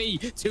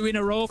ITB. 2 in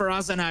a row for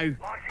Azza now.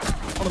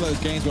 one of those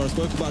games where I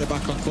spoke about it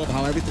back on club,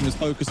 how everything was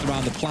focused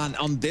around the plan.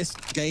 On this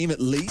game,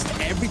 at least,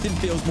 everything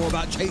feels more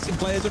about chasing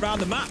players around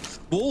the map.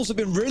 Wolves have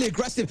been really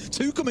aggressive.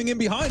 2 coming in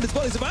behind as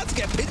well. He's about to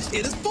get pinched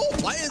here. There's 4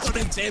 players on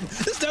him, Tim.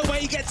 There's no way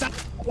he gets out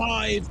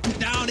alive.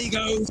 Down he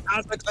goes.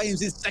 Asma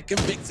claims his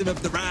second victim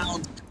of the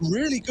round.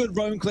 Really good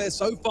roam clear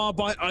so far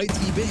by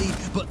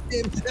ITB, but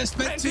Tim, they've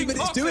spent 2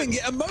 minutes doing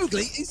it, and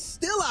Mowgli is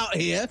still out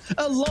here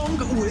along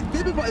with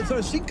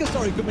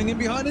Shinka, coming in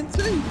behind him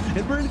too.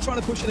 They're really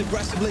trying to push it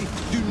aggressively.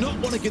 Do not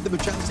want to give them a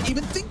chance to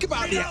even think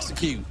about the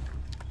execute.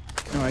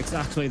 No,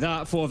 exactly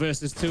that. 4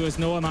 versus 2 as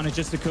Noah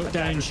manages to cut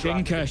down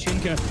Shinka.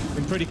 Shinka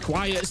been pretty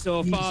quiet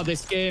so far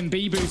this game.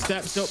 Bibu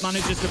steps up,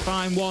 manages to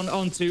find one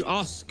onto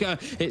Oscar.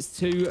 It's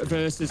 2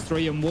 versus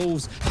 3, and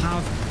Wolves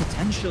have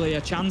potentially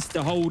a chance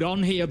to hold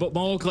on here, but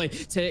Mowgli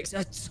takes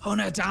a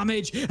ton of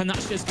damage, and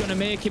that's just going to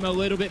make him a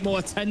little bit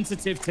more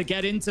tentative to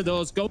get into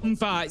those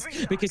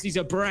gunfights because he's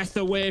a breath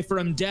away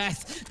from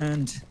death.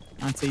 And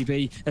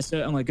ITB are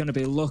certainly going to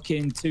be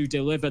looking to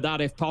deliver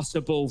that if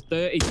possible.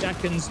 30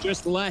 seconds,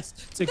 just less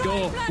to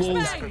go.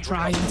 Wolves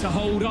trying to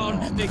hold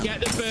on. They get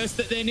the burst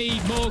that they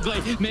need.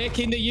 Mowgli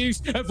making the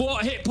use of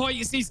what hit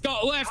points he's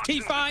got left. He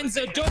finds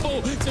a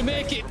double to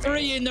make it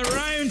 3 in the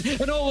round.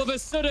 And all of a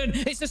sudden,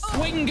 it's a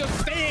swing of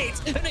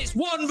fate. And it's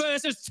 1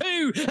 versus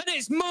 2. And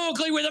it's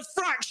Mowgli with a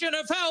fraction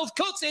of health,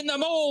 cutting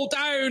them all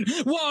down.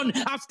 One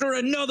after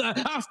another,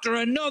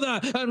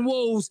 and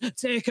Wolves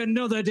take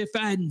another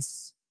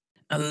defense.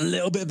 A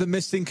little bit of a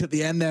missync at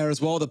the end there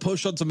as well. The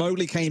push onto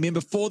Mowgli came in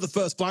before the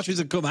first flashes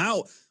had come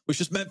out, which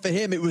just meant for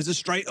him it was a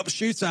straight-up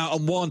shootout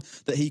on one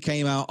that he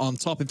came out on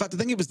top. In fact, I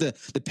think it was the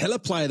pillar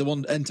player, the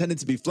one intended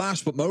to be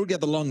flashed, but Mowgli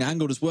had the long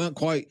angle, just weren't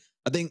quite,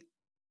 I think,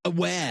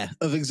 aware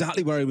of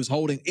exactly where he was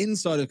holding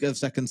inside of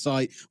second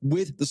sight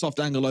with the soft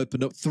angle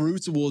opened up through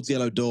towards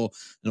yellow door,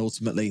 and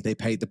ultimately they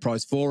paid the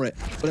price for it.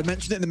 But I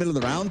mentioned it in the middle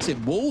of the round,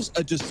 Tim. Wolves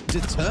are just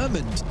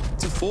determined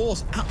to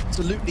force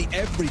absolutely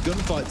every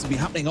gunfight to be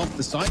happening off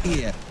the site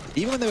here.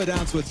 Even when they were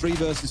down to a 3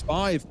 versus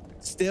 5,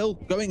 still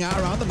going out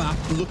around the map,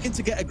 looking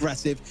to get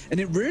aggressive, and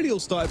it really all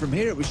started from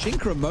here. It was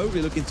Shinka and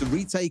Mowgli looking to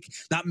retake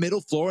that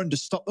middle floor and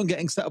just stop them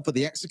getting set up for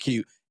the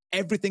execute.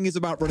 Everything is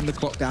about running the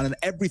clock down, and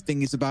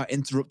everything is about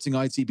interrupting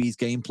ITB's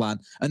game plan,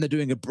 and they're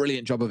doing a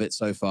brilliant job of it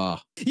so far.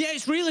 Yeah,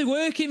 it's really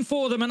working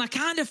for them, and I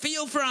kind of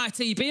feel for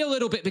ITB a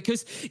little bit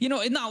because, you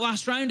know, in that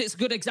last round, it's a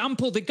good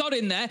example. They got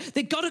in there,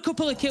 they got a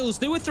couple of kills.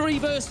 They were 3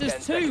 versus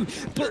 2,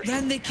 but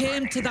then they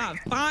came to that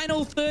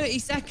final 30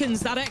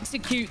 seconds, that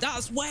execute.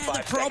 That's where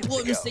the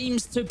problem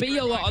seems to be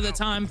a lot of the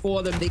time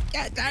for them. They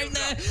get down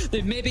there,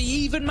 they maybe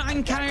even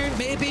man count,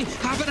 maybe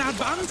have an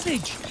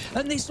advantage,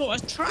 and they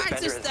sort of try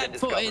to step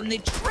foot in, they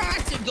try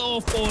to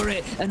go for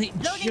it, and it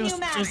just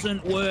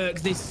doesn't work.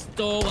 They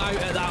stall out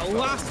at that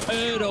last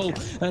hurdle,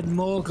 and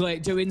Mowgli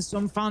doing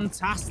some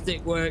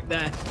fantastic work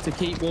there to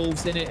keep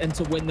Wolves in it and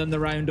to win them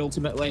the round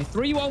ultimately.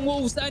 3-1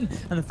 Wolves then,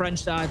 and the French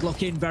side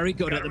looking very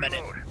good at the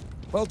minute.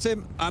 Well,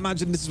 Tim, I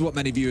imagine this is what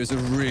many viewers are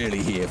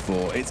really here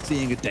for. It's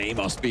seeing a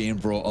Deimos being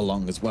brought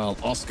along as well.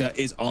 Oscar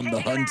is on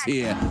the hunt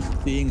here,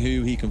 seeing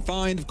who he can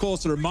find. Of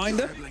course, a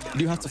reminder, you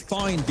do have to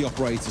find the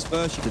operators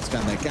first. You can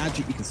scan their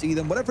gadget, you can see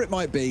them, whatever it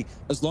might be.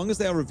 As long as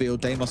they are revealed,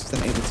 Deimos is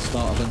then able to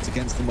start a hunt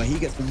against them where he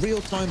gets the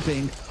real-time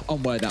ping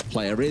on where that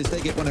player is. They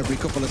get one every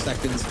couple of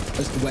seconds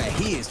as to where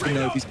he is to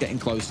know if he's getting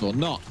close or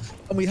not.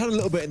 And we had a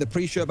little bit in the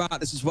pre-show about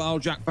this as well.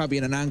 Jack,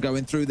 Fabian, and Anne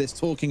going through this,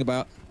 talking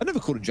about, I never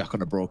called a Jack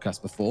on a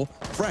broadcast before.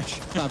 Fresh,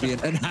 Fabian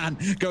and Anne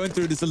going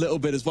through this a little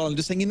bit as well, and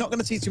just saying you're not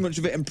going to see too much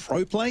of it in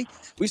pro play.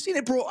 We've seen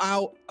it brought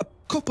out a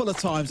couple of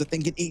times, I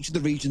think, in each of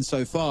the regions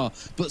so far,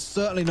 but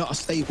certainly not a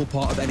staple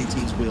part of any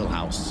team's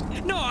wheelhouse.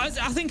 No, I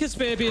think as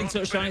Fabian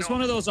touched on, it's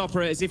one of those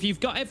operators, if you've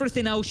got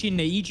everything else you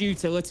need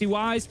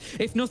utility-wise,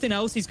 if nothing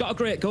else, he's got a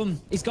great gun.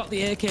 He's got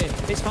the AK.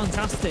 It's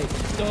fantastic.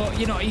 So,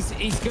 you know,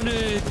 he's going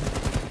to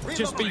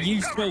just be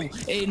useful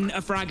in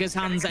a fragger's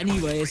hands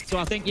anyways. So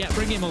I think, yeah,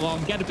 bring him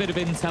along, get a bit of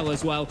intel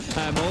as well.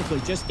 Mowgli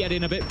just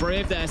getting a bit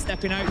brave there,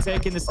 stepping out,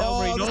 taking the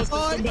silver. He knows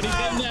that somebody's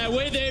in there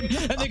with him,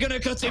 and they're going to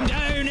cut him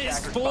down. It's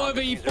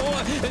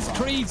 4v4 as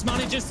Creeds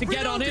manages to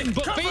get on in,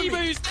 but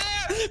Bibu's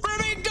there for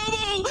a big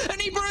double,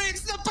 and he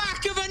breaks the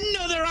back of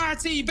another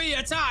RTB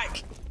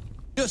attack.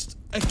 Just,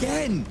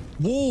 again,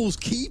 Wolves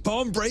keep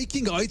on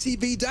breaking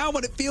ITB down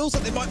when it feels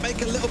like they might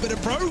make a little bit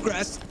of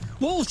progress.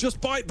 Wolves just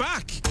bite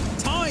back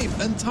time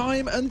and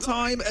time and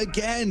time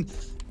again.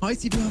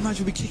 ITB, I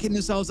imagine, will be kicking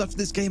themselves after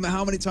this game at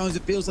how many times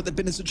it feels like they've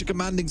been in such a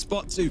commanding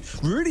spot to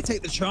really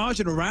take the charge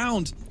in a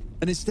round.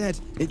 And instead,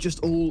 it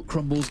just all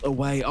crumbles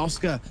away.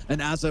 Oscar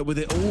and Azza with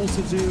it all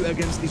to do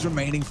against these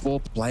remaining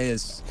 4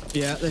 players.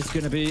 Yeah, there's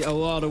going to be a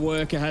lot of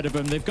work ahead of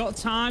them. They've got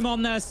time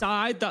on their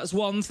side. That's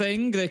one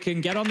thing. They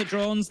can get on the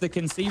drones. They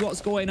can see what's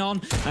going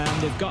on.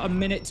 And they've got a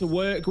minute to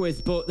work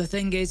with. But the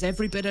thing is,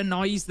 every bit of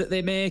noise that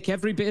they make,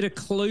 every bit of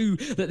clue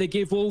that they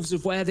give Wolves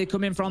of where they're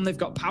coming from, they've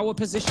got power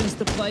positions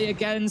to play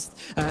against.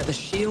 The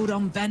shield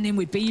on Venom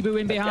with Bibu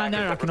in behind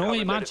there. I can only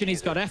imagine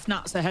he's got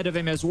FNATs ahead of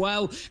him as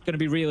well. Going to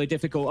be really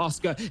difficult.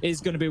 Oscar is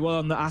is going to be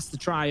one that has to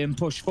try and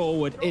push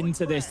forward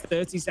into this.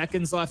 30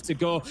 seconds left to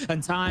go,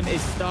 and time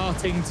is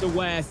starting to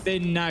wear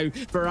thin now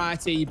for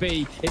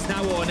ITB. It's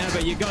now or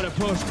never. You got to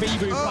push.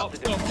 Bibu pops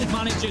up,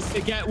 manages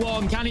to get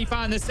one. Can he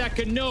find the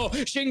second? No.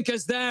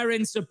 Shinka's there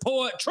in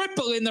support.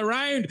 Triple in the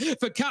round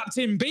for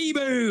Captain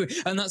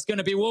Bibu, and that's going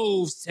to be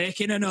Wolves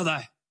taking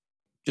another.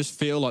 Just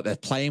feel like they're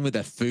playing with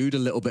their food a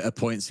little bit at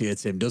points here,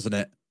 Tim, doesn't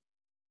it?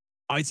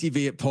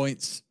 ITV at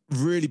points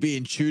really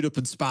being chewed up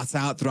and spat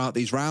out throughout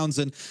these rounds.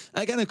 And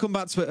again, I come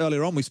back to it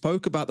earlier on. We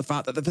spoke about the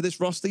fact that for this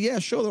roster, yeah,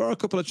 sure, there are a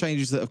couple of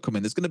changes that have come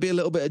in. There's going to be a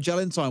little bit of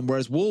gelling time,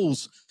 whereas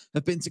Wolves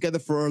have been together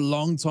for a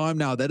long time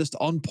now. They're just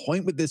on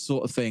point with this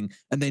sort of thing,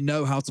 and they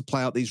know how to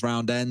play out these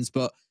round ends.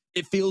 But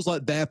it feels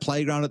like their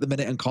playground at the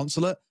minute in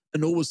Consulate,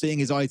 and all we're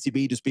seeing is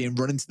ITB just being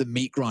run into the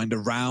meat grinder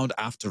round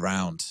after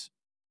round.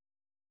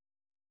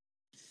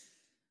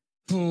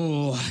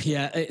 Oh,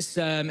 yeah, it's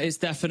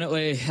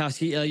definitely,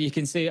 you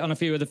can see it on a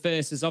few of the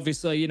faces,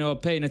 obviously, you know,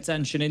 paying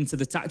attention into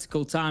the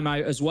tactical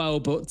timeout as well.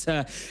 But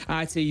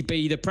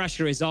ITB, the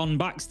pressure is on,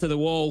 backs to the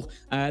wall.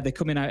 They're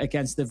coming out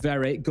against a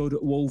very good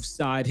Wolves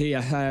side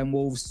here.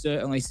 Wolves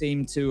certainly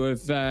seem to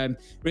have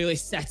really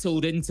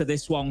settled into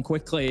this one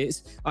quickly.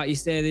 It's like you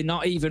say, they're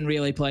not even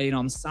really playing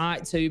on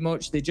site too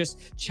much. They're just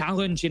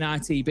challenging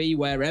ITB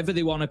wherever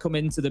they want to come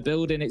into the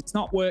building. It's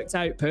not worked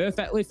out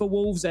perfectly for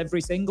Wolves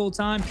every single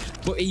time,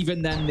 but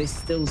even then they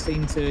still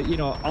seem to, you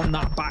know, on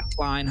that back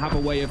line have a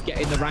way of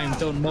getting the round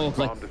done.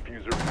 Mowgli,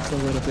 it's a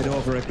little bit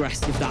over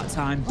aggressive that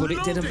time, but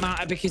it didn't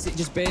matter because it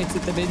just baited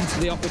them into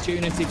the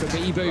opportunity for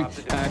Bibu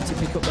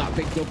to pick up that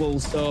big double.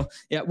 So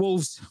yeah,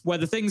 Wolves,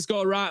 whether things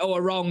go right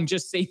or wrong,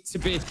 just seem to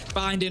be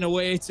finding a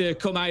way to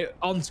come out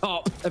on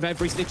top of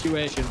every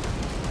situation.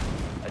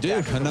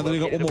 And now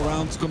they've got one more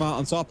round to come out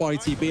on top.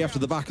 ITB after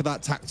the back of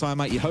that tack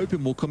timeout, you're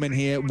hoping we'll come in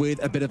here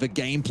with a bit of a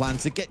game plan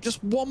to get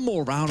just one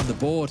more round on the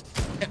board.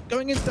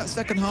 Going into that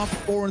second half,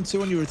 4 and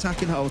 2 on your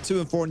attacking half, or 2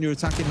 and 4 on your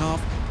attacking half,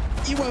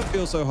 you won't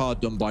feel so hard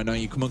done by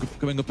knowing you're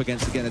coming up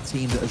against, again, a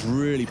team that has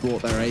really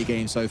brought their A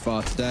game so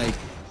far today.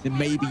 Then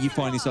maybe you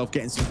find yourself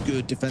getting some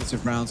good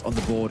defensive rounds on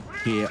the board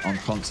here on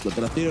Consulate.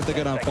 But I feel if they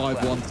go down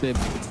 5-1, Tim,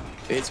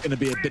 it's going to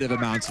be a bit of a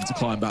mountain to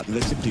climb back that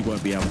they simply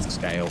won't be able to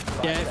scale.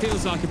 Yeah, it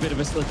feels like a bit of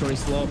a slippery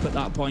slope at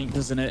that point,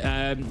 doesn't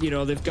it? You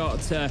know, they've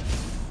got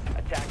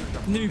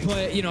new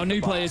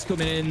players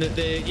coming in that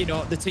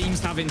the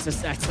team's having to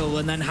settle,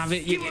 and then have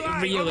it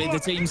really the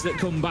teams that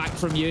come back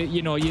from your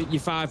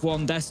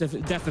 5-1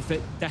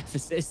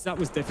 deficits. That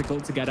was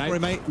difficult to get out. Sorry,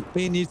 mate,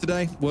 being new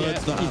today.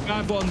 Words your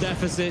 5-1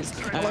 deficits.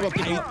 I don't want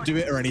to do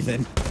it or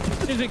anything.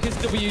 Just because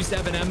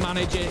W7M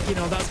manage it, you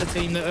know, that's a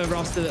team that a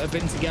roster that have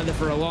been together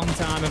for a long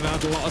time, have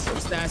had a lot of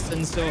success,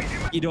 and so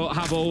you don't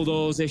have all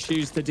those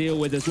issues to deal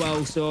with as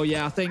well. So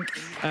yeah, I think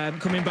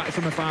coming back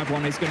from a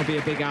 5-1 is going to be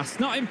a big ask.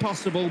 Not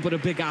impossible, but a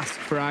big ask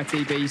for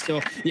ITB.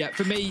 So yeah,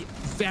 for me,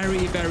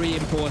 very, very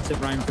important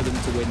round for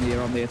them to win here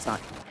on the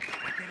attack.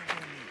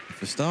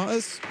 For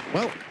starters,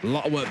 well, a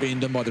lot of work being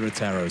done by the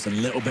Roteros. A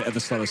little bit of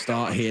a slower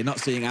start here. Not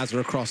seeing Azza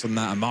across on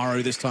that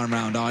Amaru this time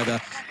round either.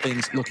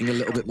 Things looking a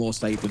little bit more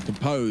stable and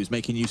composed,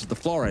 making use of the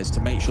Flores to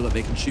make sure that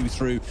they can chew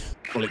through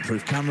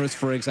bulletproof cameras,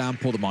 for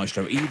example, the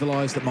Maestro Evil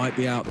Eyes that might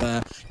be out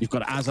there. You've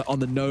got Azza on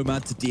the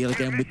Nomad to deal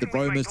again with the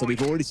Roamers, so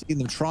we've already seen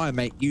them try and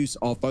make use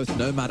of both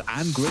Nomad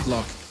and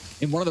Gridlock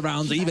in one of the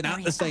rounds, even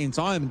at the same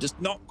time, and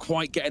just not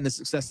quite getting the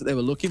success that they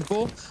were looking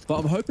for. But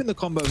I'm hoping the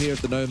combo here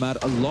of the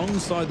Nomad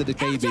alongside the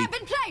DKB,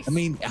 I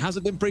mean, it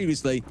hasn't been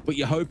previously, but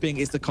you're hoping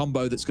it's the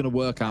combo that's going to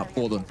work out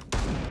for them.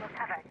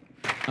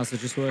 Azza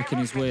just working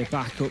his way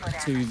back up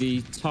to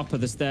the top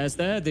of the stairs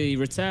there. The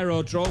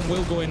Rotero drone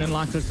will go in and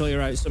likely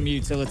clear out some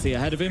utility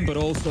ahead of him, but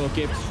also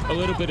give a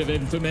little bit of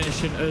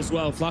information as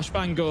well.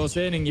 Flashbang goes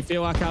in, and you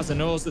feel like Azza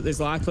knows that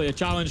there's likely a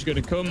challenge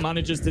going to come,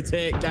 manages to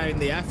take down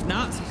the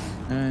FNAT.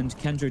 And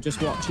Kendra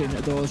just watching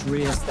those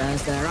rear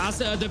stairs there.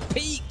 Azza, the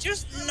peak,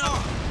 just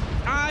not.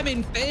 I'm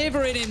in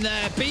favouring him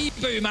there.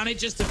 Bibu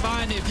manages to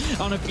find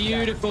him on a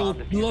beautiful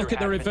look at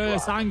the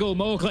reverse angle.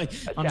 Mowgli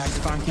manages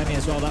to find Kenny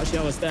as well. That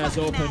yellow stairs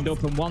opened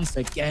up, and once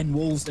again,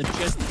 Wolves are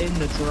just in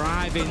the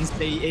driving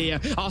seat here.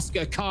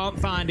 Oscar can't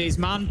find his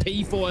man.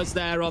 P4 is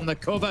there on the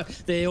cover.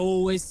 They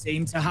always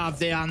seem to have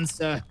the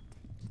answer.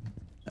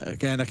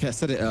 Again, like I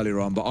said it earlier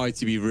on, but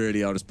ITB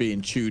really are just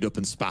being chewed up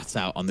and spat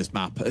out on this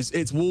map.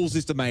 It's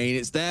Wolves' domain.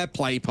 It's their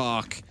play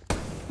park.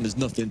 And there's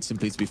nothing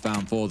simply to be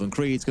found for them.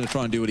 Creed's going to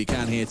try and do what he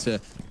can here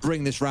to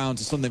bring this round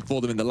to something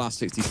for them in the last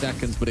 60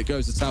 seconds. But it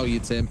goes to tell you,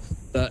 Tim,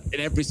 that in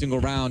every single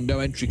round, no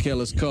entry kill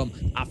has come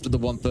after the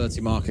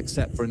 130 mark,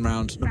 except for in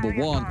round number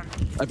 1.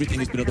 Everything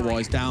has been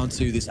otherwise down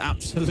to this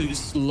absolute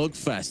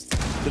slugfest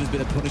that has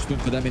been a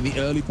punishment for them in the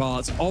early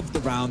parts of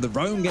the round. The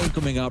roam game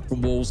coming up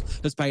from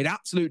Wolves has paid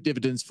absolute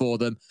dividends for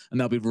them,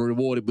 and they'll be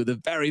rewarded with a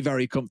very,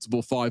 very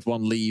comfortable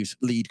 5-1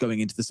 lead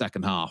going into the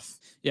second half.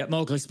 Yeah,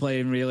 Mowgli's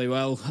playing really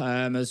well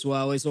as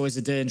well. He's always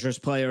a dangerous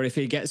player if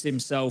he gets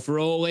himself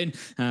rolling.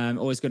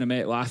 Always going to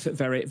make life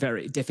very,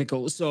 very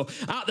difficult. So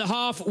at the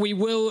half, we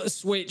will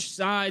switch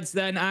sides,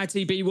 then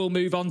ITB will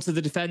move on to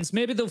the defense.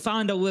 Maybe they'll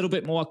find a little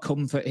bit more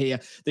comfort here.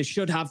 They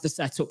should have the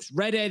setups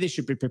ready. They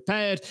should be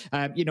prepared.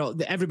 You know,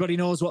 everybody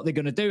knows what they're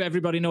going to do.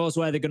 Everybody knows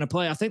where they're going to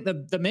play. I think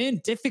the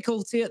main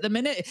difficulty at the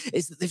minute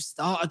is that they've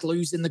started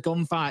losing the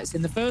gunfights.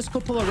 In the first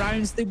couple of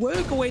rounds, they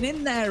were going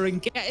in there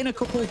and getting a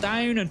couple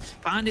down and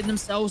finding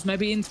themselves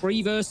maybe in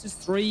 3 versus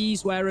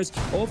 3s, whereas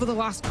over the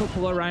last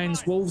couple of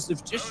rounds, Wolves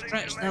have just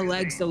stretched their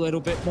legs a little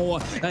bit more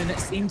and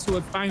seem to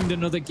have found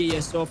another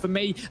gear. So for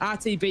me,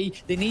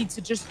 RTB, they need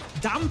to just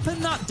dampen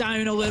that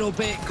down a little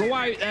bit, go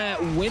out there,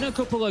 win a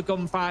couple of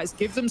gunfights,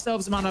 give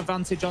themselves a man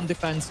advantage on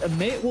defense, and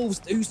make Wolves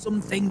do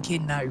some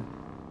thinking now.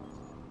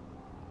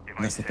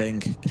 That's the thing.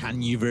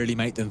 Can you really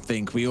make them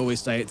think? We always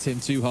say it, Tim,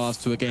 2 halves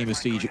to a game of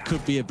Siege. It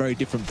could be a very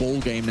different ball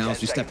game now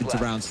as we step into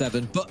round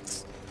 7.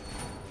 But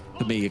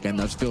for me, again,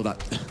 I just feel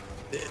that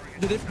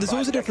there's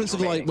always a difference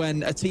of like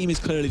when a team is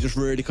clearly just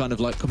really kind of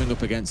like coming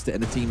up against it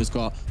and the team has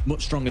got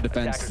much stronger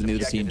defense than the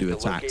other team do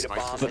attacks.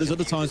 But there's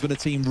other times when a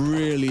team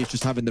really is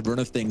just having the run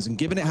of things, and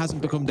given it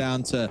hasn't become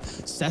down to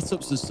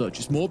setups as such,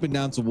 it's more been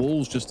down to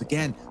Wolves just,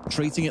 again,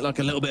 treating it like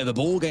a little bit of a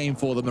ball game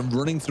for them and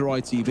running through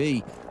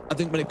ITV. I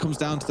think when it comes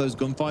down to those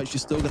gunfights, you're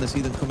still going to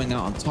see them coming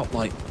out on top.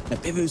 Like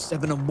Bivu's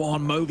 7-1,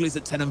 Mowgli's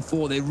at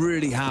 10-4. They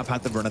really have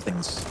had the run of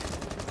things.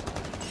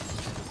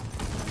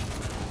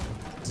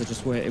 They're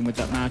just waiting with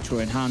that nitro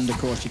in hand. Of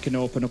course, you can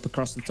open up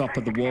across the top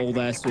of the wall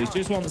there. So he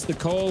just wants the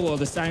call or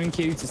the sound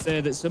cue to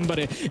say that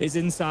somebody is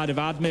inside of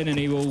admin, and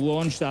he will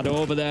launch that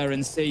over there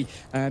and see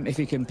if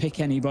he can pick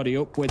anybody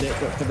up with it.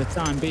 But for the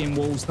time being,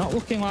 Wolves not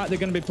looking like they're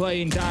going to be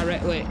playing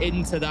directly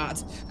into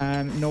that.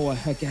 Noah,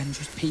 again,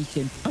 just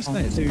peeking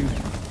onto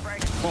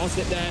pause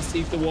it there,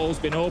 see if the wall's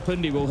been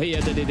opened. He will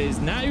hear that it is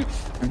now.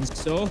 And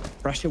so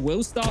pressure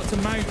will start to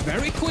mount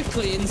very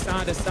quickly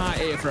inside a site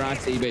here for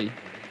RTB.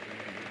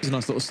 There's a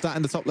nice little stat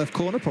in the top left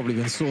corner, probably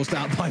been sourced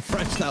out by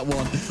Fresh, that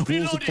one.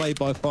 Wolves have played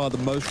by far the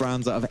most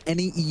rounds out of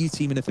any EU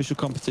team in official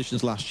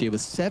competitions last year, with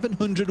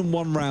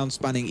 701 rounds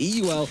spanning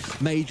EUL,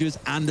 Majors,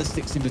 and a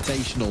 6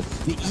 Invitational.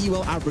 The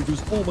EUL average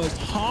was almost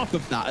half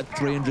of that at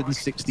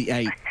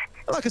 368.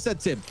 Like I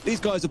said, Tim, these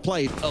guys have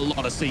played a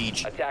lot of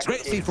Siege. It's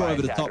great to see 4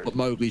 over the top, but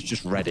Mowgli's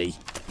just ready.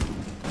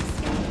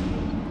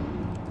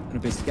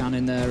 Going to be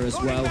scanning there as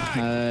well.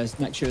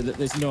 Make sure that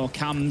there's no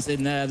cams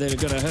in there that are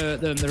going to hurt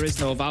them. There is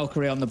no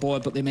Valkyrie on the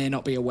board, but they may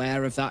not be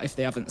aware of that if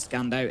they haven't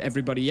scanned out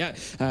everybody yet.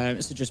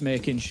 So just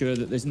making sure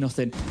that there's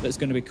nothing that's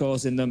going to be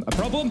causing them a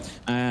problem.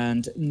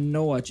 And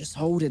Noah just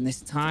holding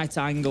this tight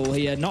angle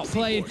here, not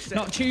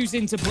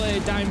choosing to play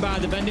down by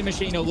the vending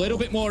machine, a little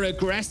bit more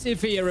aggressive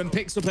here, and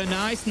picks up a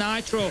nice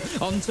nitro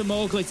onto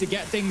Mowgli to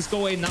get things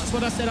going. That's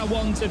what I said I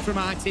wanted from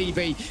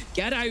ITV.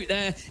 Get out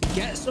there,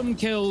 get some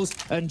kills,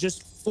 and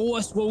just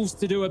force Wolves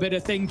to do a bit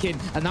of thinking,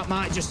 and that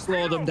might just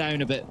slow them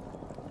down a bit.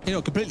 You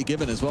know, completely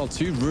given as well.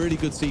 2 really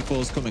good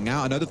C4s coming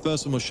out. I know the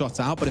first one was shot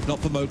out, but if not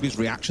for Mowgli's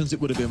reactions,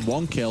 it would have been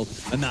 1 kill,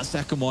 and that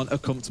second one a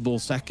comfortable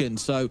second.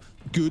 So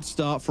good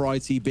start for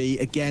ITB.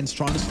 Again,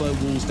 trying to slow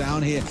Wolves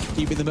down here,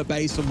 keeping them at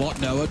bay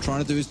somewhat. Noah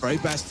trying to do his very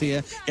best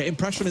here, getting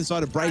pressure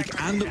inside a break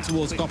and up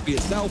towards Copy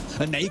itself.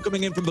 And Nate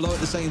coming in from below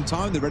at the same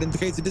time. The red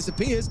indicator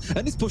disappears,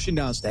 and he's pushing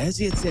downstairs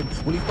here, Tim.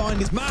 Will he find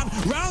his man?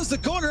 Rounds the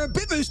corner, and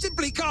Bivu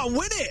simply can't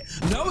win it.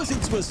 Noah's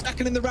into a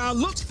second in the round,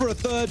 looks for a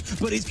third,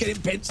 but he's getting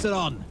pinched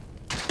on.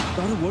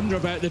 Gotta wonder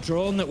about the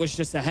drone that was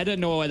just ahead of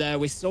Noah there.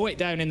 We saw it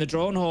down in the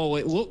drone hole.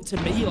 It looked to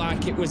me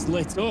like it was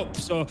lit up.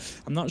 So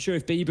I'm not sure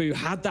if Bivu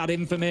had that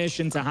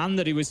information to hand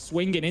that he was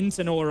swinging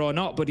into Noah or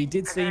not, but he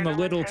did seem a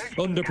little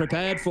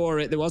underprepared for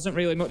it. There wasn't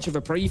really much of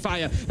a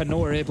pre-fire, and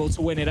Noah able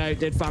to win it out.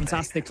 Did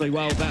fantastically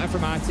well. Better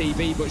from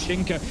ITV, but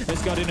Shinka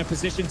has got in a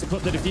position to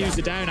put the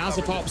diffuser down. As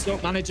it pops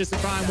up, manages to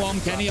find one.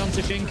 Kenny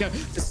onto Shinka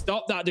to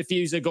stop that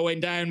diffuser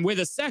going down with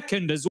a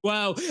second as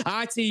well.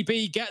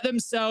 ITB get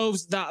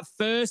themselves that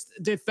first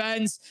defense,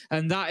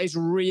 and that is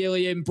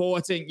really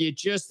important. You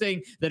just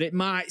think that it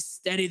might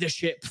steady the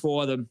ship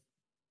for them.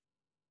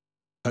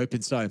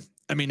 Hoping so.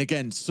 I mean,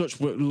 again, such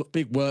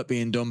big work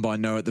being done by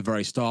Noah at the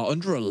very start,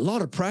 under a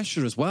lot of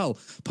pressure as well.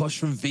 Push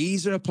from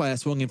Visa, a player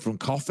swung in from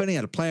Coffin. He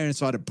had a player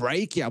inside a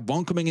break. He had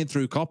one coming in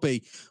through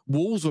Copy.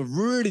 Wolves were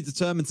really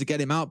determined to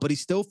get him out, but he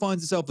still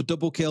finds himself a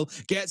double kill,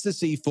 gets a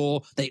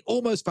C4. They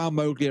almost found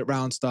Mowgli at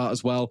round start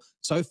as well.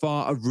 So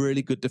far, a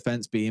really good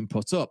defense being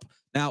put up.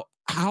 Now,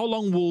 how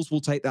long Wolves will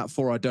take that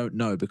for, I don't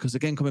know, because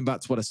again, coming back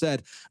to what I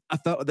said, I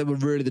felt like they were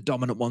really the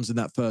dominant ones in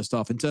that first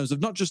half in terms of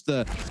not just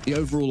the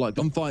overall like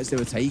gunfights they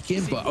were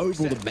taking, but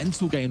overall the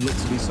mental game looked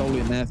to be solely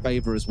in their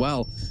favor as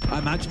well. I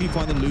imagine you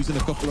find them losing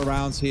a couple of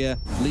rounds here.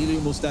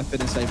 Lilian will step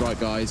in and say, right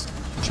guys,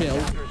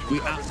 chill. We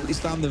absolutely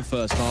stand them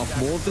first half.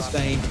 More of the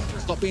same.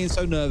 Stop being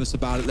so nervous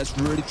about it. Let's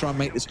really try and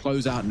make this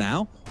close out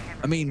now.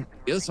 I mean,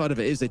 the other side of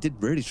it is they did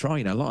really try,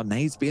 you know, a lot of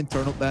nades being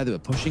thrown up there. They were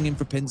pushing in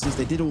for pincers.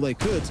 They did all they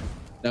could.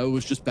 No, it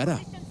was just better.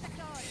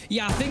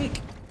 Yeah, I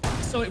think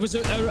so. It was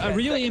a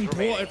really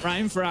important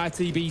round for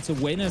ITB to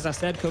win. As I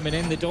said, coming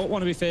in, they don't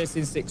want to be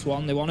facing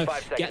 6-1. They want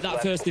to get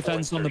that first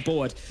defense on the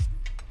board.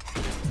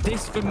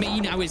 this for me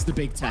now is the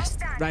big test,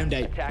 round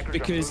 8,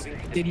 because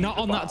they're not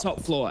on that top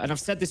floor. And I've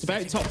said this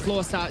about top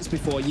floor sites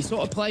before. You're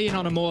sort of playing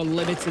on a more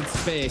limited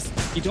space.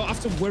 You don't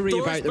have to worry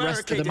about the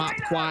rest of the map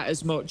quite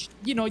as much.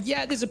 You know,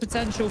 yeah, there's a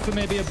potential for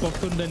maybe a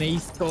buck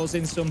underneath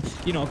causing some,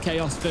 you know,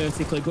 chaos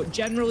vertically. But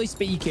generally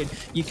speaking,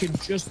 you can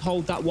just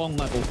hold that one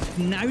level.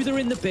 Now they're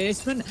in the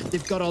basement.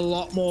 They've got a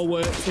lot more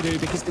work to do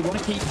because they want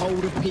to keep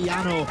hold of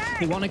Piano.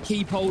 They want to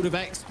keep hold of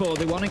Expo.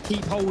 They want to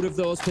keep hold of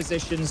those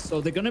positions.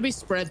 So they're going to be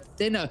spread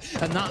thinner.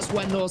 And that's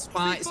when those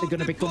fights are going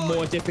to become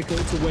more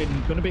difficult to win,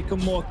 going to become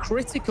more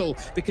critical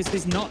because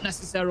there's not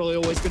necessarily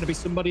always going to be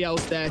somebody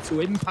else there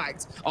to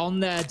impact on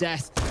their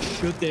death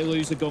should they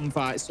lose a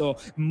gunfight. So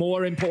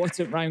more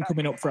important round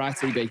coming up for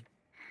ITB.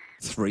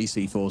 3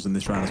 C4s in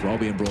this round as well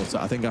being brought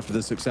up. I think after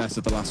the success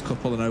of the last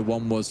couple, I know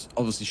one was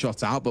obviously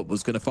shot out, but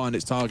was going to find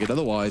its target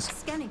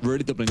otherwise.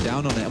 Really doubling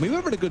down on it. And we were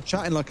having a good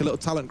chat in like a little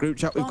talent group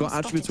chat we've got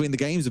actually between the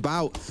games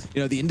about,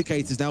 you know, the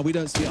indicators. Now we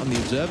don't see it on the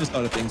observer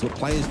side of things, but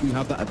players do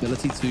have that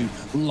ability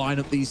to line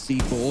up these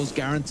C4s,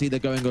 guarantee they're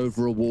going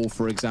over a wall,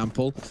 for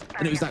example.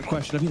 And it was that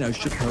question of, you know,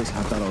 should pros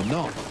have that or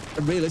not?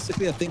 And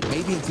realistically, I think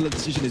maybe until a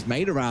decision is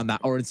made around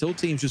that, or until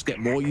teams just get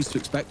more used to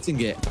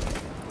expecting it,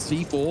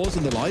 C4s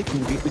and the like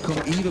will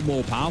become even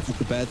more powerful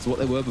compared to what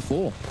they were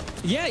before.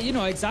 Yeah, you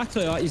know,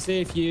 exactly. Like you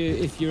say, if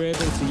you're able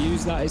to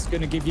use that, it's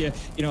going to give you,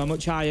 you know, a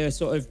much higher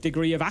sort of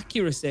degree of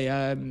accuracy,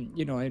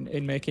 you know,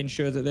 in making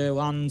sure that they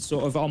land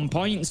sort of on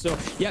point. So,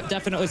 yeah,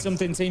 definitely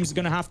something teams are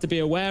going to have to be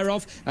aware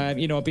of,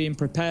 you know, being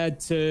prepared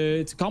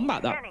to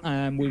combat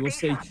that. We will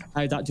see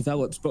how that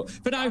develops. But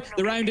for now,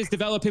 the round is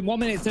developing. 1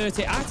 minute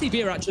 30.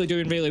 ITB are actually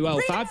doing really well.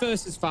 5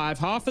 versus 5.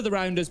 Half of the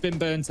round has been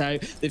burnt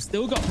out. They've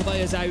still got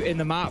players out in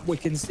the map. We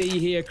can see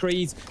here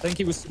Creed, I think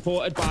he was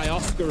supported by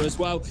Oscar as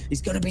well.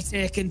 He's going to be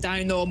taken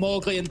down though,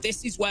 Mowgli, and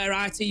this is where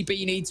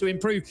ITB need to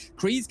improve.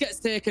 Creed gets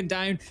taken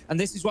down, and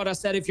this is what I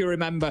said, if you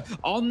remember.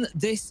 On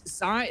this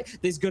site,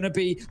 there's going to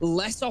be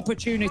less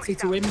opportunity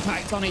to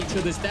impact on each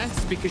other's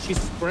deaths because she's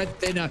spread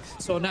thinner.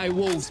 So now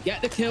Wolves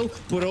get the kill,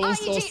 but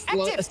also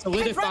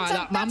solidify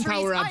that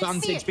manpower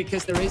advantage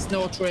because there is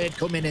no trade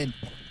coming in.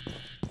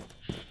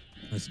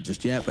 Isn't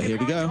just yet, but here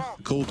we go.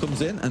 The call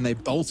comes in and they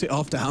bolt it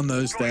off down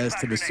those stairs.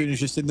 Tim, as soon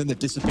as you're sitting there, they've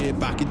disappeared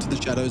back into the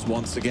shadows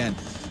once again.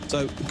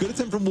 So good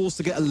attempt from Wolves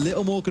to get a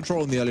little more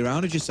control in the early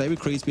round, as you say, with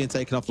Creed's being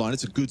taken offline.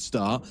 It's a good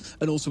start.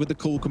 And also with the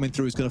call coming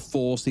through, it's going to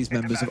force these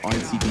members of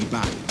ITB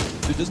back.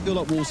 So it does feel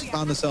like Wolves have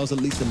found themselves at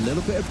least a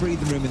little bit of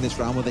breathing room in this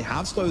round where they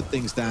have slowed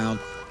things down.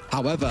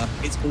 However,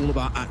 it's all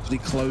about actually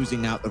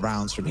closing out the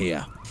rounds from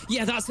here.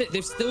 Yeah, that's it.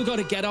 They've still got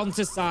to get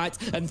onto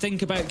site and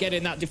think about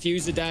getting that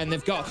diffuser down.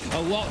 They've got a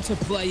lot to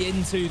play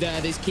into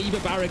there. There's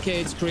Kiba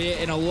barricades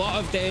creating a lot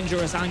of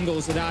dangerous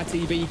angles that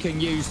RTB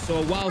can use.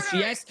 So whilst,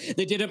 yes,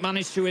 they didn't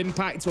manage to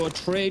impact or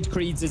trade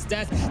Creed's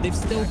death, they've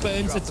still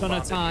burnt a ton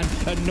of time.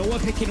 And Noah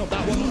picking up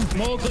that one.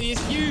 Mowgli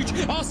is huge.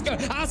 Oscar,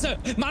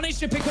 Azza managed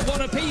to pick up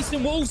one apiece,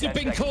 and Wolves have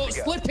been caught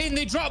slipping.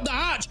 They dropped the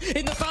hatch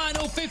in the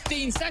final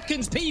 15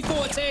 seconds.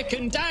 P4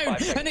 taken down,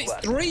 and it's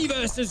 3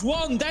 versus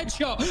 1.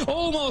 Deadshot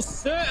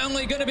almost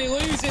certainly going to be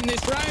losing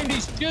this round.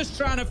 He's just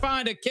trying to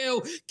find a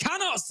kill,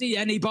 cannot see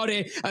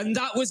anybody, and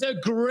that was a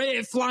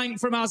great flank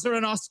from Azza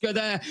and Oscar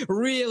there,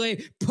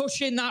 really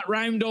pushing that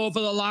round over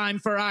the line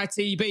for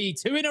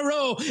ITB. 2 in a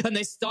row, and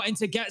they're starting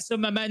to get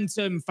some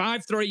momentum.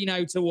 5-3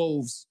 now to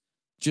Wolves.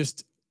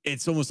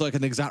 It's almost like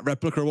an exact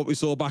replica of what we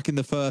saw back in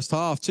the first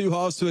half. 2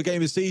 halves to a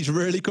game of Siege,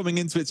 really coming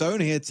into its own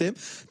here, Tim.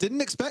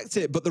 Didn't expect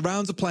it, but the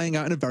rounds are playing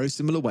out in a very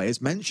similar way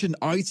as mentioned.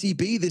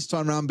 ITB this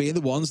time around being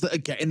the ones that are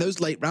getting those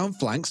late round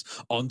flanks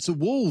onto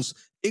Wolves.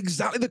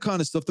 Exactly the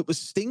kind of stuff that was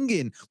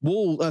stinging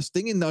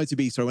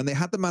ITB, when they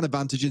had the man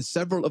advantage in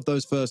several of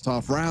those first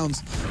half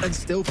rounds and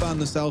still found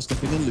themselves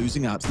slipping and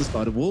losing out to the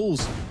side of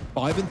Wolves.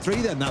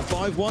 5-3 then. That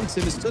 5-1,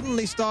 Tim, is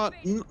suddenly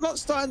not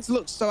starting to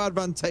look so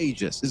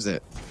advantageous, is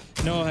it?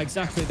 No,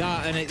 exactly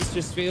that, and it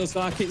just feels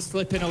like it's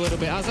slipping a little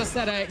bit. As I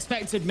said, I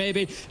expected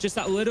maybe just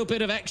that little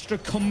bit of extra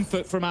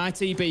comfort from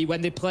ITB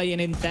when they're playing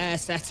in their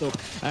setup.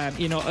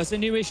 You know, as a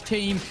newish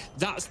team,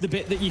 that's the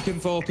bit that you can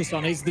focus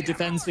on, is the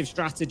defensive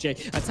strategy.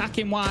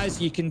 Attacking-wise,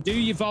 you can do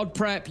your VOD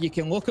prep, you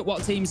can look at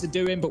what teams are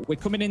doing, but we're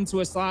coming into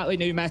a slightly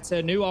new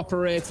meta, new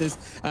operators,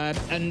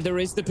 and there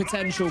is the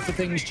potential for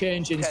things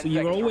changing, so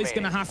you're always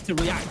going to have to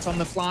react on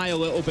the fly a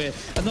little bit.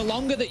 And the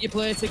longer that you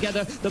play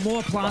together, the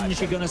more plans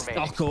you're going to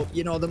stock up,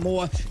 you know, the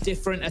more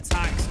different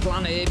attacks,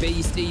 plan A,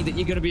 B, C, that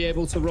you're going to be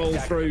able to roll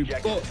through.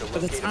 But for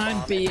the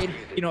time being,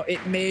 you know,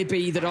 it may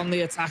be that on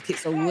the attack,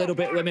 it's a little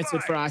bit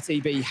limited for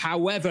ITB.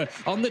 However,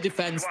 on the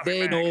defense,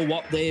 they know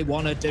what they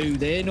want to do.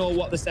 They know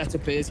what the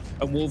setup is,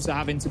 and Wolves are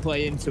having to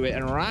play into it.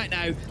 And right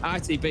now,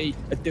 ITB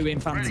are doing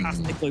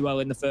fantastically well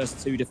in the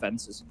first 2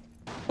 defenses.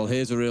 Well,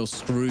 here's a real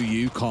screw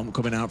you comp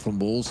coming out from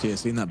Wolves here.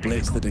 Seeing that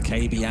blitz, the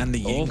Decabi and the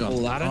Ying on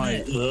the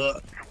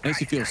right. Makes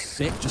you feel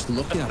sick just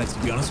looking at it, to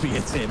be honest with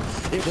you, Tim.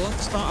 It will have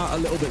to start out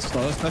a little bit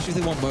slow, especially if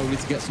they want Mobley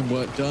to get some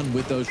work done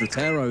with those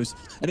Roteros.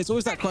 And it's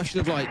always that question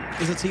of like,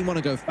 does the team want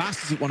to go fast?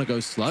 Does it want to go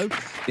slow?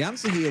 The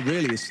answer here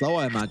really is slow,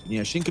 I imagine. You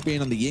know, Shinka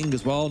being on the Ying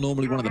as well,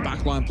 normally one of the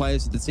backline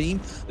players of the team.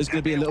 There's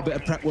going to be a little bit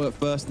of prep work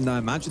first, and I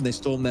imagine they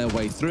storm their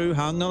way through.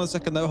 Hang on a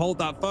second, though. Hold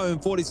that phone.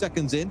 40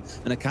 seconds in,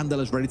 and a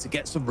Candela's ready to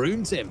get some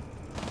room, Tim.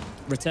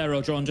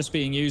 Rotero drone just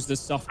being used as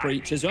soft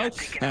breach as well,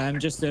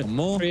 just to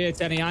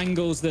create any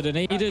angles that are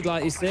needed,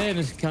 like you're saying.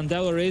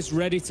 Candela is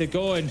ready to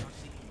go, and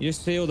you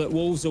just feel that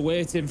Wolves are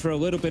waiting for a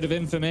little bit of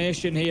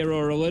information here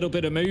or a little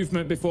bit of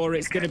movement before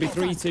it's going to be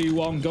 3, 2,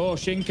 1, go.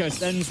 Shinka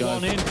sends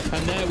one in,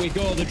 and there we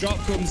go. The drop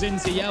comes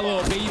into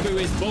yellow. Bibu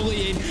is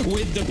bullying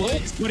with the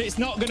blitz, but it's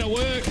not going to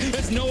work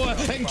as Noah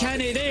and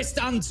Kenny, they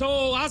stand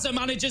tall. Azza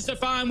manages to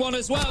find one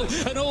as well,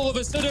 and all of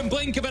a sudden,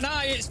 blink of an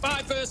eye, it's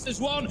 5 versus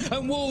 1,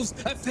 and Wolves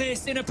are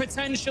facing a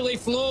potentially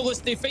flawless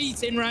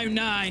defeat in round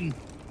 9.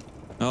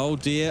 Oh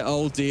dear,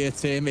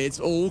 Tim. It's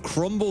all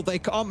crumbled. They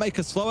can't make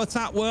a slow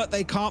attack work.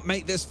 They can't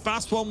make this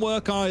fast one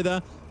work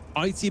either.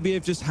 ITB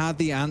have just had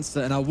the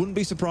answer, and I wouldn't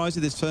be surprised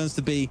if this turns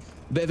to be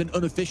a bit of an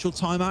unofficial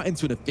timeout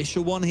into an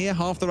official one here.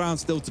 Half the round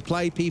still to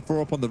play.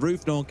 P4 up on the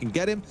roof. No one can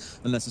get him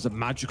unless there's a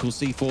magical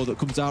C4 that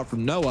comes out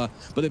from Noah.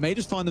 But they may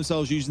just find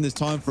themselves using this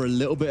time for a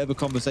little bit of a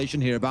conversation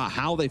here about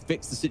how they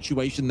fix the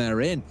situation they're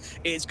in.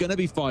 It's going to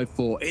be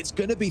 5-4. It's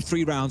going to be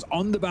 3 rounds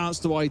on the bounce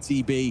to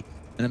ITB.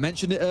 And I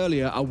mentioned it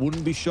earlier, I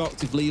wouldn't be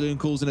shocked if Leland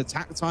calls an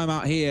attack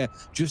timeout here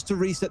just to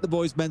reset the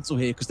boys' mental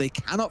here, because they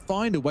cannot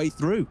find a way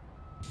through.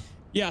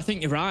 Yeah, I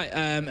think you're right.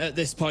 At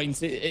this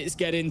point, it's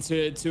getting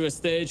to a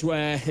stage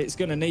where it's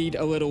going to need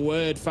a little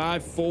word.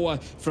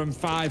 5-4 from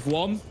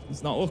 5-1.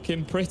 It's not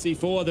looking pretty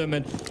for them.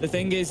 And the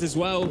thing is as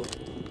well,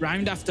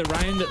 round after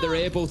round that they're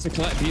able to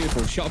collect.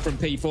 Beautiful shot from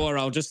P4.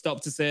 I'll just stop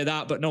to say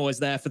that, but Noah's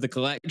there for the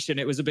collection.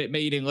 It was a bit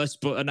meaningless,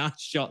 but a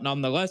nice shot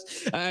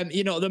nonetheless.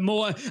 You know, the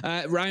more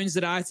rounds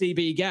that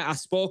ITB get, I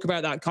spoke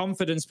about that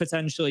confidence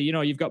potentially. You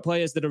know, you've got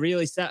players that are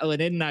really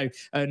settling in now,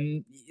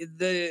 and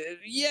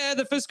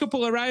the first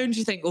couple of rounds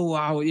you think, oh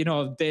wow, you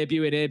know,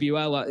 debut in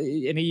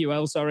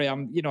EUL, sorry,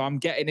 I'm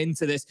getting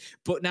into this,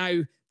 but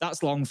now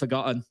that's long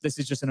forgotten. This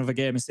is just another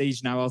game of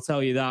Siege now, I'll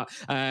tell you that.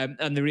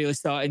 And they're really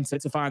starting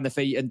to find their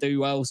feet and do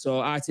well. So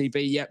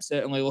ITB, yep,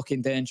 certainly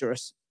looking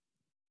dangerous.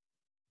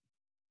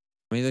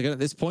 I mean, they're going at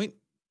this point,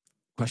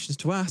 questions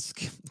to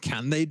ask.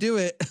 Can they do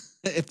it?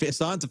 If it's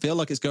starting to feel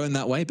like it's going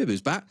that way,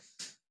 Bibu's back.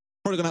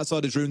 Probably gone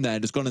outside his room there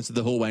and just gone into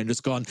the hallway and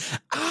just gone,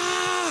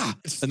 ah!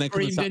 And then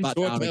come and sat back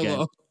down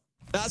again.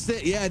 That's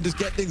it, yeah, and just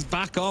get things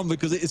back on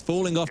because it is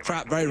falling off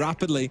track very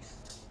rapidly.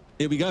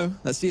 Here we go.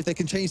 Let's see if they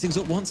can change things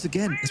up once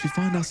again as we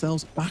find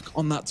ourselves back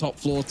on that top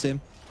floor, Tim.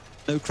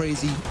 No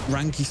crazy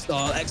ranky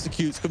style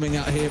executes coming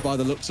out here by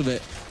the looks of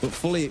it, but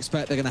fully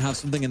expect they're going to have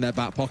something in their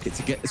back pocket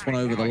to get this one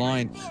over the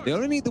line. They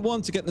only need the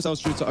one to get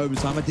themselves through to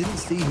overtime. I didn't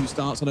see who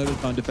starts on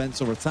overtime,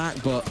 defense or attack,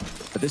 but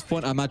at this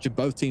point, I imagine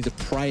both teams are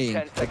praying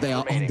that they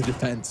are on the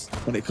defense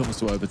when it comes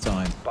to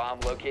overtime. Bomb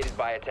located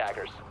by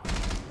attackers.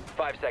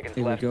 5 seconds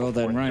Here left. we go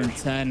then, round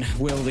 10.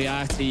 Will the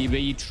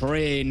ITB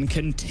train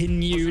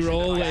continue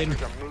rolling?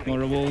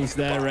 Or are Wolves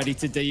there ready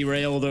to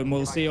derail them?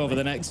 We'll see over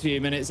the next few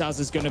minutes.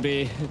 Azza's going to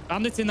be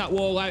banditing that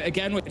wall out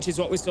again, which is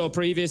what we saw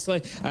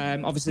previously.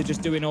 Obviously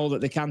just doing all that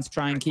they can to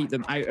try and keep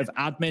them out of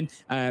admin.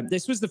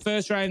 This was the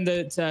first round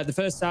that, the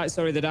first site,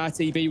 sorry, that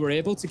ITB were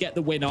able to get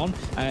the win on.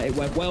 It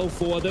went well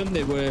for them.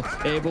 They were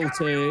able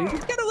to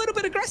get a little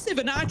bit aggressive,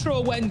 and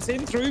Nitro went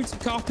in through to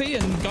copy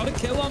and got a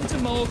kill onto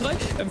Mowgli.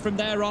 And from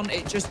there on,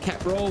 it just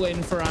kept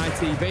rolling for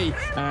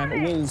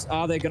ITB. Wolves,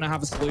 are they going to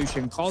have a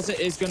solution? Closet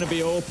is going to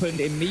be opened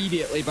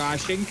immediately by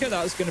Shinka.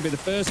 That's going to be the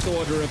first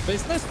order of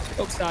business.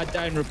 Upside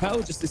down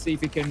rappel just to see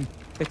if he can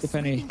pick up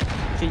any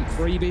cheap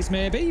freebies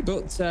maybe,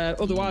 but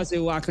otherwise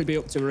he'll likely be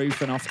up to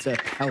roof and off to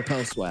help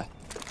elsewhere.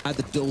 I had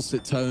the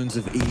dulcet tones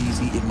of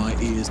Easy in my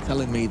ears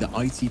telling me that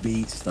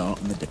ITB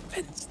start on the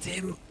defense,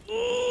 Tim.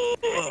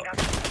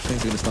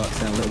 Things are going to start to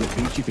sound a little bit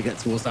peachy if we get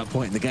towards that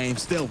point in the game.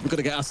 Still, we've got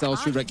to get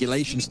ourselves through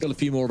regulation. Still a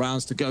few more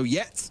rounds to go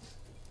yet.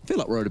 I feel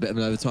like we're at a bit of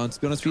an overtime,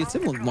 to be honest with you.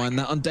 Tim wouldn't mind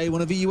that on day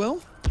 1 of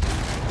EUL.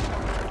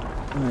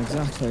 Oh,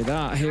 exactly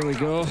that. Here we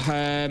go.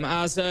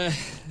 As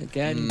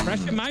again,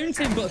 pressure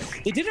mounting, but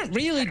they didn't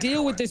really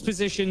deal with this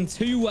position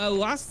too well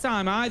last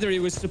time either. He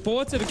was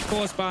supported, of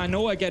course, by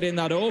Noah getting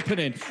that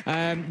opening.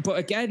 But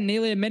again,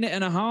 nearly a minute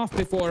and a half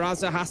before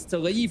Azza has to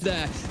leave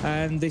there,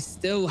 and they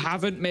still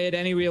haven't made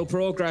any real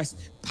progress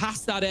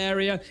past that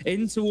area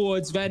in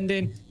towards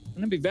vending.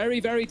 Going to be very,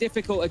 very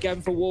difficult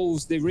again for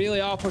Wolves. They really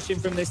are pushing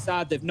from this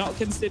side. They've not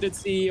considered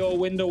CEO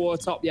window or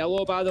top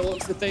yellow by the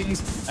looks of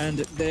things, and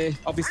they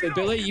obviously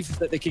believe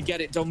that they can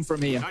get it done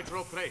from here.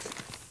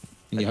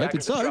 And you hope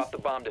it's so. The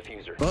bomb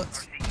diffuser.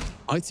 But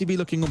ITB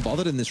looking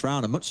unbothered in this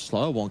round, a much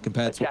slower one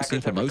compared to what we've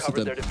seen for most of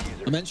them.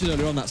 I mentioned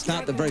earlier on that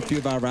stat that very few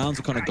of our rounds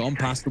have kind of gone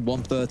past the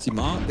 130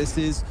 mark. This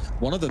is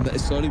one of them that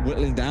is slowly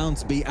whittling down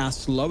to be our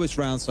slowest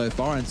round so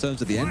far in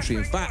terms of the entry.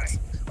 In fact,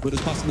 We're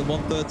just passing the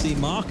 113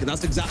 mark, and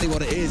that's exactly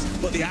what it is.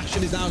 But the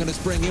action is now going to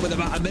spring in with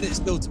about a minute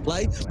still to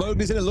play.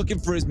 Mowgli's in and looking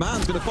for his man.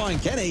 He's going to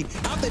find Kenny.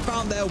 Have they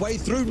found their way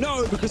through?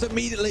 No, because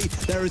immediately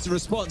there is a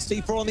response.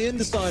 T4 on the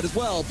underside as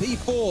well.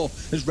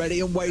 P4 is ready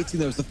and waiting.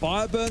 There's the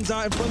fire burns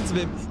out in front of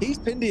him. He's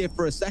pinned here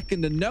for a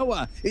second, and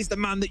Noah is the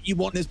man that you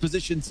want in his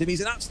position, Tim.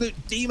 He's an absolute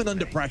demon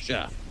under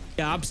pressure.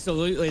 Yeah,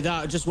 absolutely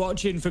that. Just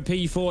watching for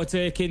P4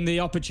 taking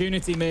the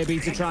opportunity maybe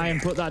to try and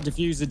put that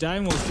diffuser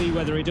down. We'll see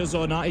whether he does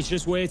or not. He's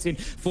just waiting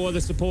for the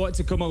support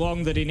to come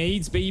along that he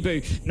needs.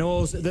 Bibu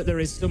knows that there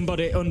is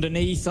somebody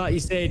underneath, like you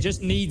say,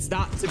 just needs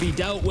that to be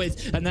dealt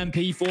with, and then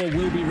P4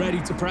 will be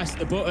ready to press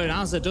the button.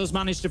 Azza does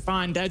manage to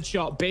find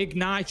Deadshot. Big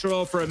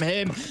nitro from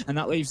him, and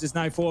that leaves us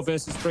now 4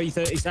 versus 3,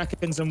 30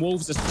 seconds, and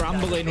Wolves are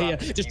scrambling here,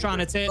 just trying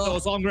to take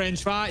those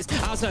long-range fights.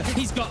 Azza,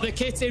 he's got the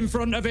kit in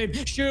front of him.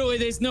 Surely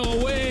there's no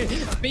way.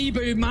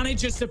 Bibu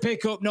manages to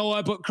pick up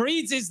Noah, but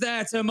Creeds is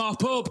there to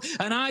mop up,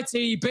 and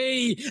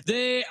ITB,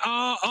 they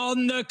are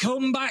on the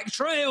comeback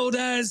trail,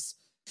 Des.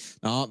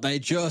 Aren't they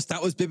just?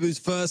 That was Bibu's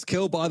first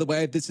kill, by the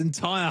way, of this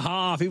entire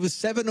half. He was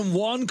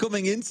 7-1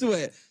 coming into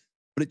it.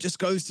 But it just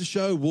goes to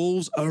show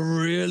Wolves are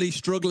really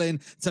struggling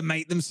to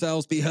make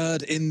themselves be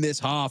heard in this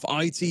half.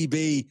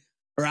 ITB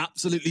are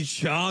absolutely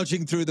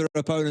charging through their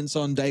opponents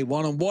on day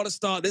one. And what a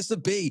start this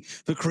would be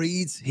for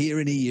Creeds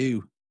here in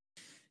EU.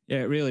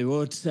 Yeah, it really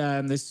would.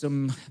 There's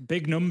some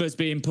big numbers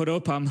being put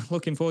up. I'm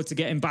looking forward to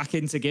getting back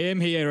into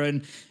game here,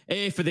 and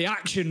A, for the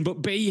action,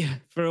 but B,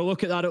 for a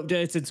look at that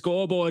updated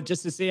scoreboard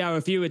just to see how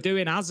a few are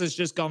doing. Azza's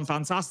just gone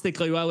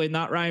fantastically well in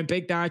that round.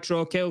 Big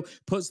nitro kill,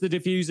 puts the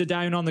diffuser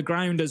down on the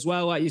ground as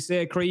well. Like you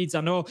say, Creeds,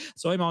 I know,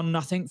 saw him on, I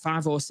think,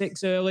 5 or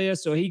 6 earlier,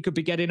 so he could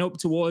be getting up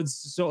towards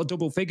sort of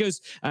double figures,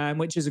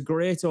 which is a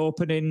great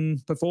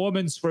opening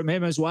performance from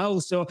him as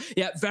well. So,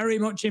 yeah, very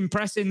much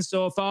impressing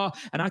so far,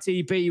 and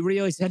ITB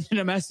really sending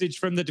a message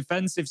from the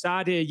defensive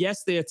side here.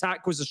 Yes, the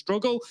attack was a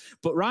struggle,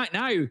 but right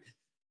now,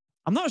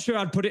 I'm not sure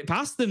I'd put it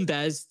past them,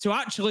 Des, to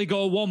actually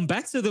go one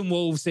better than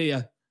Wolves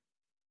here.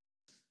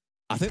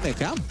 I think they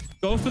can.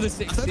 Go for the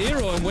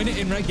 6-0 and win it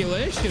in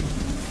regulation.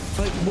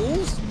 Like,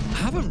 Wolves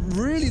haven't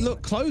really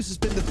looked close has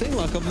been the thing.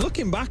 Like, I'm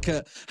looking back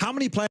at how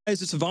many players have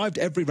survived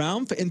every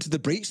round for Into the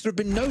Breach. There have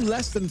been no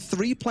less than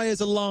 3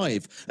 players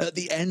alive at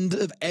the end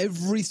of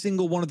every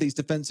single one of these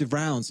defensive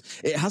rounds.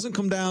 It hasn't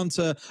come down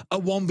to a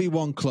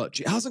 1v1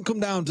 clutch. It hasn't come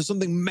down to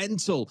something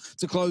mental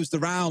to close the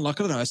round, like,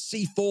 I don't know, a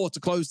C4 to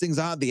close things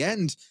out at the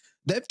end.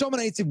 They've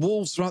dominated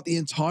Wolves throughout the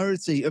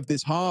entirety of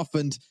this half,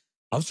 and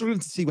I'm struggling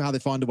to see how they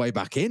find a way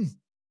back in.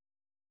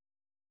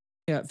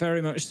 Yeah,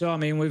 very much so. I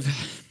mean, we've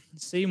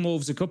seen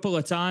Wolves a couple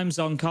of times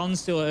on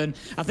Consulate, and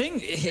I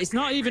think it's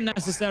not even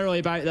necessarily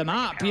about the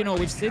map. You know,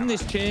 we've seen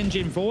this change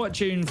in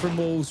fortune from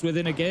Wolves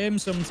within a game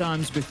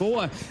sometimes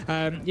before,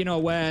 you know,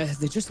 where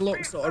they just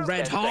look sort of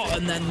red hot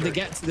and then they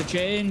get to the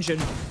change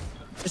and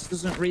just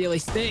doesn't really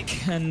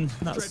stick, and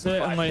that's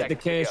certainly the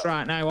case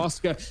right now.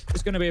 Oscar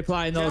is going to be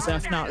applying those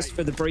F-nuts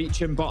for the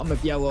breach and bottom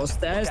of yellow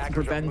stairs to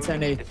prevent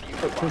any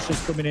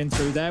pushes coming in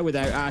through there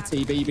without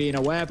RTB being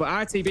aware. But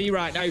RTB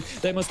right now,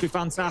 they must be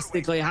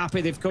fantastically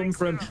happy. They've come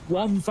from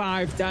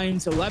 1-5 down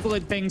to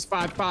leveling things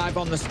 5-5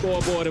 on the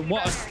scoreboard, and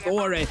what a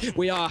story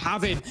we are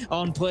having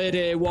on play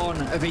day 1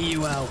 of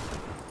EUL.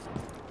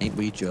 Ain't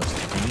we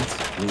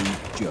just? Ain't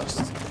we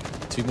just?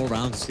 2 more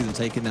rounds to see them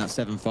taking that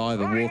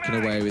 7-5 and walking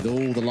away with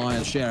all the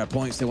lion's share of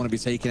points they want to be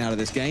taking out of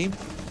this game.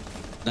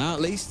 Now,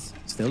 at least,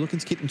 still looking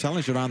to keep them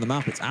challenged around the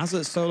map. It's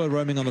Azza solo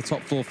roaming on the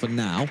top floor for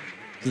now.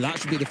 So that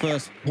should be the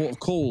first port of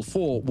call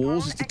for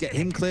Wolves, is to get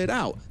him cleared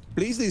out.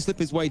 Could easily slip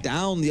his way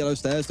down the yellow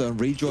stairs, though, and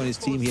rejoin his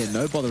team here.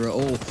 No bother at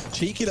all.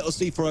 Cheeky little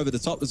C4 over the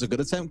top. There's a good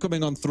attempt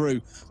coming on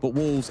through, but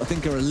Wolves, I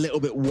think, are a little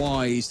bit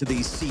wise to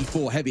these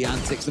C4 heavy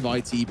antics of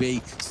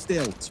ITB.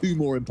 Still, 2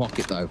 more in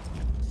pocket, though.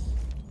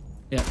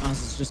 Yeah,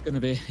 Azza's just going to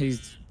be...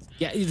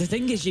 Yeah, the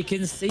thing is, you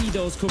can see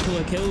those couple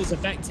of kills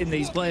affecting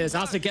these players.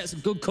 Azza gets a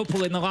good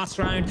couple in the last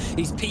round.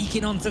 He's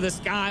peeking onto the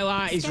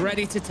skylight. He's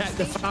ready to take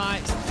the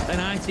fight. And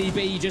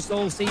ITB just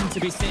all seem to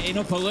be sitting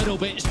up a little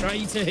bit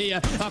straighter here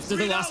after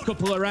the last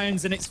couple of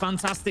rounds. And it's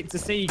fantastic to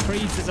see.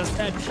 Creeds, as I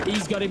said,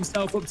 he's got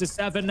himself up to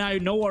 7 now.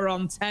 Noah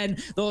on 10.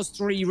 Those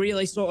 3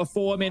 really sort of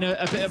forming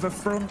a bit of a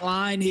front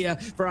line here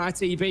for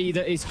ITB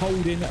that is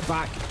holding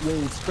back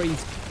Wolves.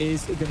 Creeds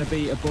is going to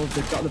be above.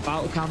 They've got the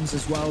battle cams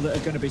as well that are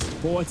going to be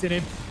supporting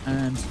him.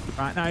 And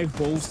right now,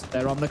 Wolves,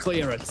 they're on the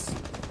clearance.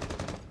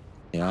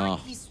 Yeah.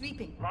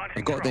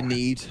 They've got what they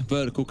need.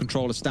 Vertical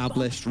control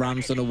established.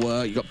 Ram's gonna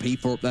work. You've got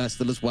P4 up there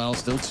still as well.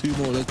 Still 2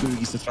 more of those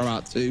boogies to throw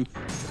out too.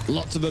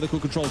 Lots of vertical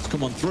control to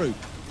come on through.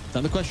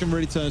 Then the question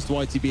really turns to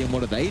ITB and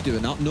what are they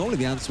doing? Now, normally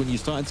the answer when you're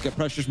starting to get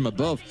pressure from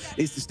above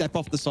is to step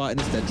off the site and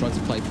instead try to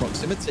play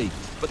proximity.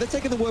 But they're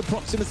taking the word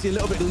proximity a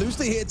little bit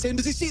loosely here. Tim,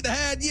 does he see the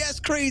head? Yes,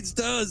 Creeds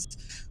does.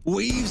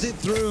 Weaves it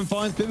through and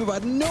finds Bibu, but I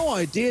had no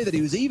idea that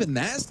he was even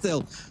there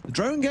still. The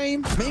drone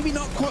game, maybe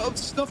not quite up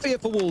to snuff here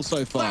for Wolves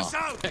so far.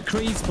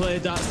 Creeds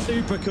played that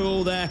super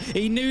cool there.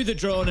 He knew the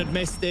drone had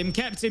missed him,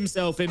 kept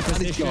himself in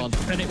position,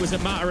 and it was a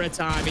matter of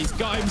time. He's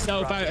got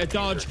himself out of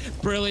dodge.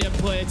 Brilliant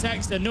play.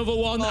 Text another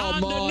one,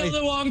 and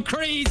another one.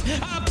 Creed,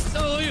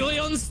 absolutely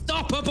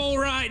unstoppable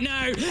right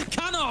now.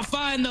 Cannot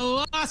find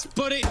the last,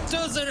 but it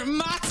doesn't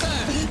matter.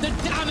 The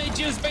damage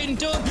has been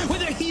done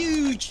with a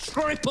huge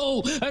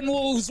triple, and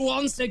Wolves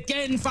once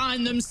again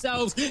find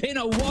themselves in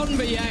a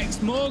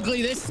 1vx.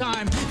 Mowgli this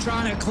time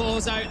trying to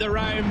close out the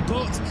round,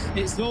 but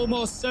it's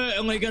almost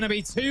certainly going to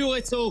be too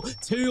little,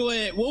 too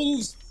late.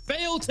 Wolves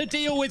fail to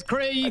deal with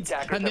Creed,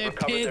 and they've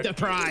paid the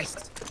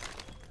price.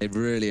 They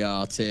really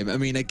are, Tim. I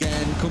mean,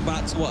 again, come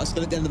back to what I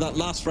said at the end of that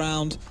last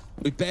round.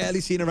 We've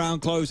barely seen a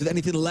round close with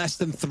anything less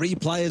than 3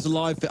 players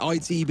alive for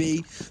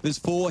ITB. There's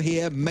 4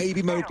 here.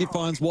 Maybe Mowgli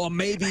finds 1,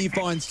 maybe he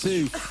finds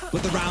 2,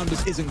 but the round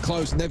just isn't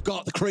close, and they've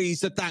got the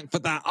Crees to thank for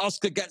that.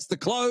 Oscar gets the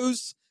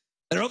close.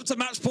 They're up to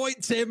match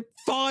point, Tim.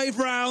 5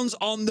 rounds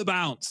on the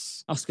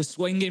bounce. Oscar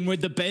swinging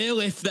with the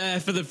bailiff there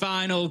for the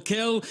final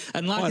kill.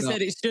 And like I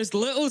said, it's just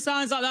little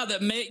signs like that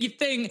that make you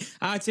think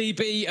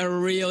ITB are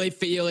really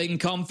feeling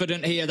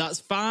confident here. That's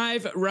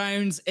 5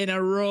 rounds in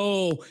a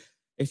row.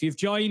 If you've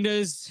joined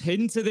us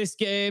into this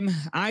game,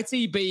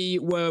 ITB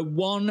were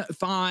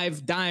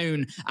 1-5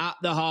 down at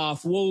the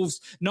half.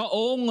 Wolves not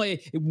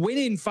only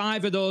winning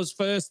 5 of those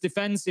first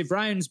defensive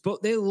rounds,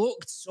 but they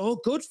looked so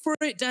good for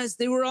it, Des.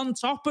 They were on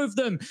top of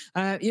them,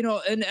 you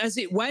know, and as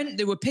it went,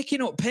 they were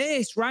picking up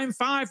pace. Round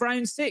 5,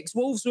 round 6,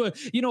 Wolves were,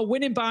 you know,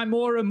 winning by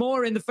more and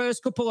more in the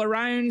first couple of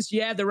rounds.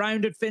 Yeah, the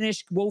round had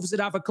finished. Wolves would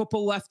have a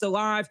couple left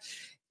alive.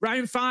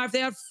 Round 5, they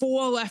had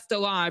 4 left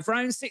alive.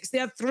 Round 6, they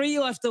had 3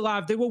 left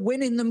alive. They were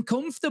winning them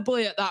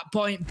comfortably at that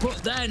point. But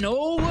then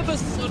all of a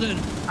sudden,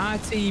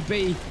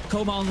 ITB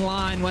come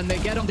online. When they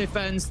get on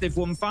defense, they've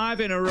won 5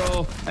 in a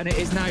row, and it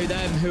is now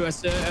them who are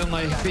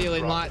certainly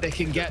feeling like they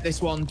can get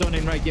this one done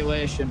in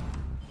regulation.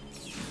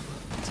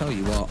 I'll tell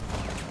you what,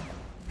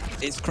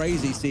 it's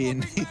crazy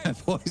seeing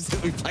boys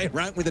that we play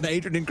around with, an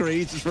Adrian and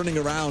Creed just running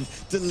around,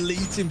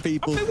 deleting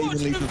people. I've been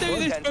watching them do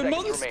this for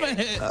months,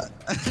 mate.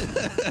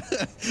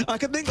 I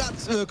can think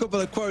that's a couple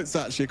of quotes,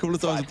 actually. A couple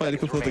of times I played a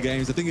couple of the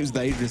games. I think it was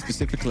the Adrian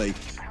specifically.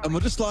 And we're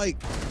just like,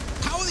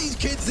 how are these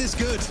kids this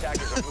good?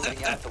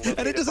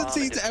 And it doesn't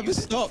seem to ever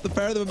stop. The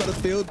pair of them have had a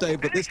field day,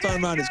 but this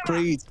time around it's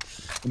Creed,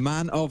 the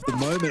man of the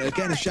moment.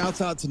 Again, a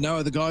shout out to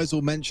Noah. The guys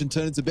all mentioned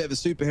turned into a bit of a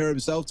superhero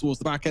himself towards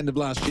the back end of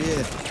last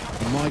year.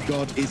 And my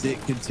God, is it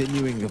continuing?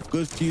 A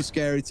good few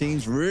scary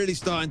teams really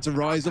starting to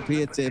rise up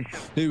here, Tim,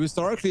 who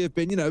historically have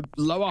been, you know,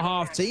 lower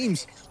half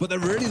teams, but they're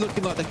really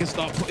looking like they can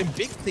start putting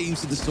big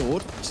teams to the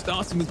sword,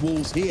 starting with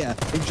Wolves here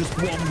in just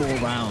 1 more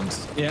round.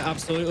 Yeah,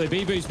 absolutely.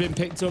 Bibu's been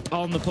picked up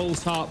on the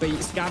Pulse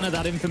Heartbeat scanner.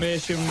 That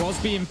information was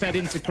being fed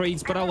into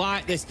Creeds, but I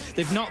like this.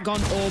 They've not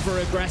gone over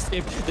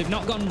aggressive. They've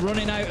not gone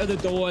running out of the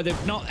door.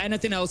 They've not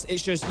anything else.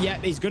 It's just, yeah,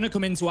 he's going to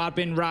come into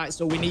admin, right?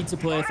 So we need to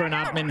play for an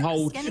admin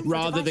hold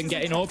rather than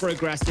getting over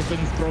aggressive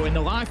and throwing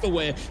the life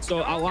away.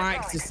 So I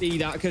like to see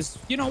that, because,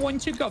 you know,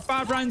 once you've got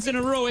 5 rounds in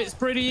a row, it's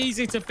pretty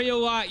easy to feel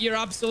like you're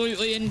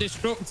absolutely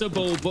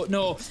indestructible. But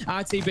no,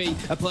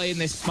 ITB are playing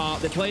this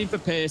smart. They're playing for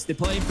pace. They're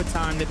playing for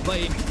time. They're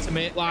playing to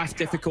make life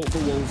difficult for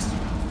Wolves.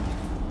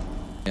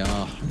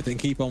 Yeah, I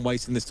think keep on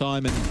wasting this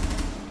time and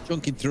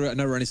chunking through it. I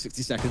know we're only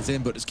 60 seconds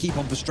in, but just keep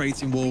on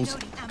frustrating Wolves.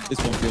 This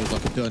one feels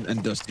like a done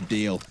and dusted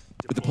deal.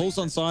 With the Pulse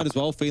on side as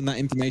well, feeding that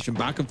information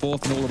back and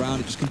forth and all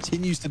around, it just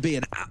continues to be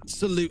an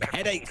absolute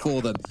headache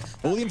for them.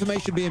 All the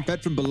information being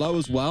fed from below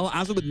as well,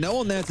 as with no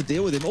one there to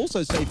deal with him.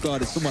 Also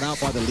safeguarded someone out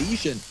by the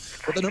Legion.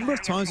 But the number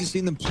of times we've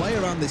seen them play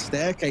around this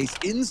staircase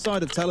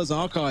inside of Teller's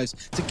archives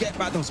to get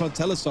back,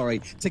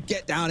 to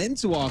get down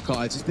into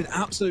archives, it's been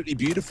absolutely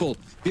beautiful.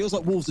 Feels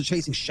like Wolves are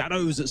chasing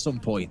shadows at some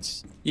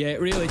points. Yeah,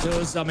 it really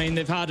does. I mean,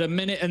 they've had a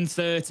minute and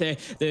 30.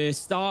 They're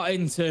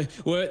starting to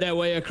work their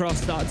way across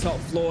that top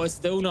floor.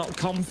 Still not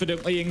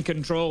confidently in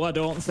control, I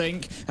don't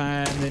think.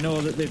 And they know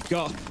that they've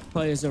got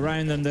players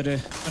around them that are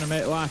going to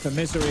make life a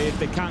misery if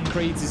they can.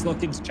 Creeds is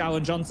looking to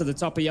challenge onto the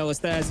top of yellow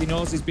stairs. He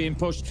knows he's being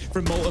pushed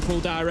from multiple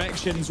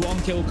directions.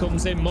 1 kill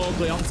comes in,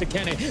 Mowgli onto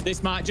Kenny.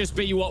 This might just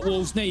be what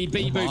Wolves need.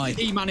 Bibu,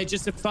 he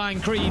manages to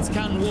find Creeds.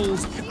 Can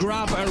Wolves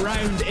grab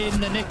around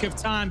in the nick of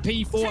time?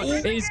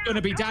 P4 is going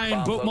to be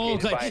down, but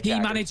Mowgli, he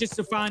manages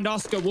to find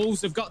Oscar.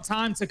 Wolves have got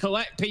time to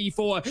collect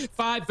P4.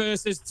 5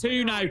 versus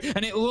 2 now,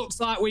 and it looks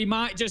like we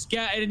might just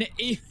get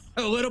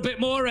a little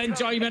bit more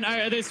enjoyment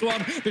out of this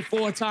one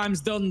before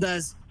time's done,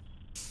 Des.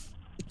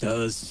 It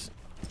does.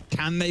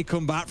 Can they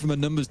come back from a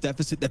numbers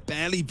deficit? They've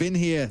barely been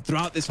here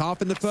throughout this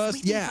half in the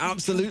first. Yeah,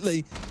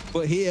 absolutely.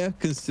 But here,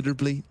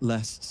 considerably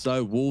less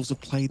so. Wolves have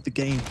played the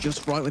game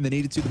just right when they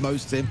needed to the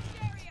most, Tim.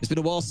 It's been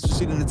a while since we've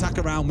seen an attack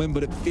around win,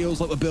 but it feels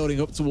like we're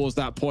building up towards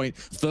that point.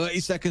 30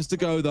 seconds to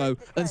go, though,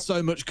 and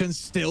so much can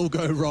still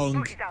go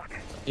wrong.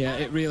 Yeah,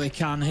 it really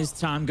can. His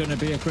time going to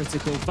be a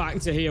critical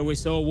factor here. We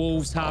saw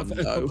Wolves have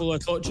a couple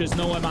of touches.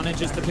 Noah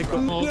manages to pick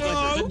up more.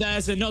 And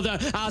there's another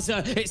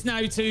Azza. It's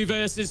now 2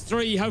 versus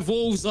 3. Have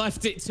Wolves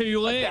left it too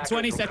late?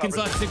 20 seconds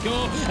left to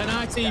go. And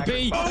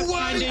ITB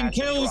finding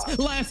kills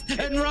left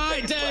and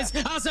right. Des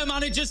Azza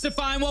manages to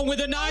find one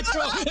with a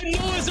nitro. And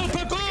Noah's up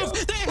above.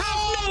 They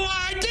have no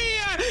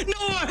idea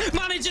Noah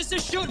manages to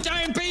shut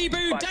down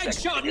Bibu. Dead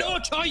shot, no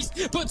choice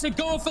but to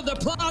go for the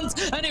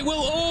plant, and it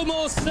will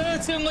almost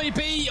certainly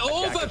be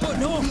over. But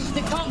no,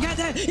 they can't get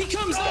there. He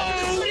comes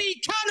over, but he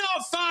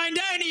cannot find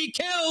any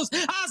kills.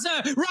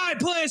 Azza, right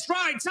place,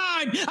 right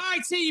time.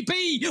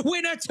 ITB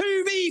win a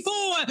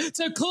 2v4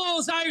 to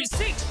close out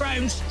 6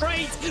 rounds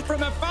straight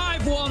from a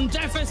 5-1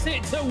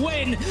 deficit to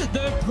win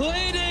the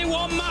Playday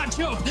 1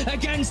 matchup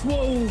against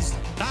Wolves.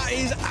 That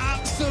is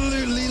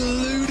absolutely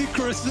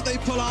ludicrous that they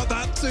pull out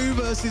that 2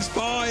 versus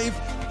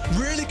 5.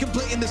 Really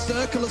completing the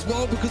circle as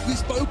well, because we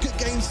spoke at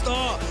game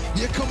start.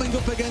 You're coming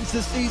up against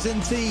a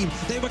seasoned team.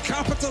 They were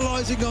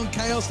capitalizing on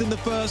chaos in the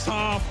first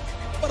half.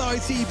 But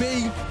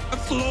ITB, a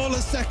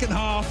flawless second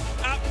half,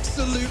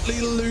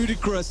 absolutely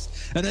ludicrous.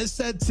 And as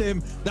said,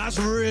 Tim, that's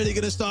really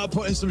going to start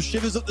putting some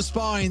shivers up the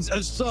spines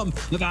of some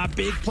of our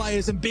big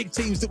players and big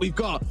teams that we've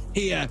got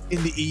here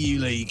in the EU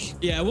League.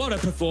 Yeah, what a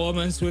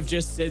performance we've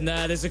just seen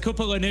there. There's a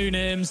couple of new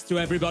names to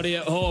everybody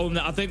at home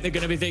that I think they're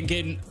going to be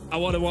thinking, I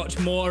want to watch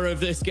more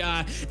of this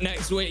guy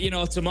next week. You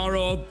know,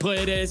 tomorrow,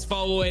 play days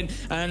following,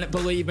 and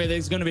believe me,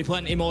 there's going to be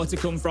plenty more to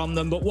come from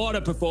them. But what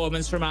a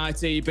performance from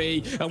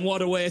ITB, and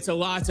what a way to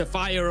light a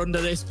fire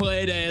under this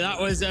play day. That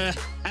was a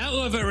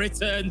hell of a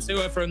return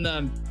tour from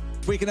them.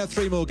 If we can have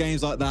 3 more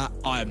games like that,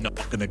 I am not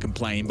going to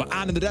complain. But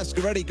Anne and the desk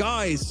are ready.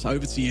 Guys,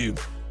 over to you.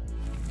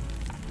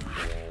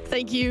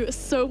 Thank you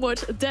so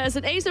much, Des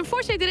and Ace.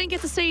 Unfortunately, I didn't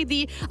get to say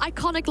the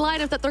iconic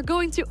lineup that they're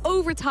going to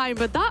overtime,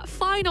 but that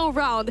final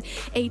round,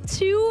 a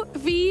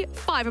 2v5.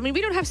 I mean,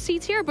 we don't have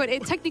seats here, but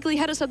it technically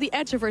had us on the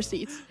edge of our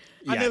seats.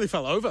 I nearly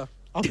fell over.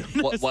 How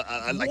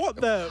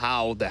the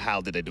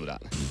hell did they do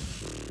that?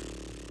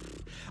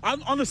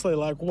 I'm honestly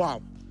like,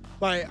 wow.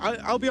 Like,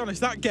 I'll be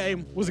honest, that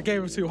game was a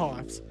game of 2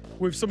 halves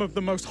with some of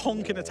the most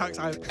honking attacks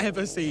I've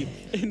ever seen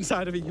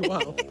inside of a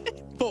UL.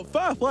 But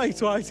fair play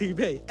to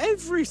ITB.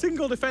 Every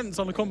single defense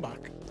on a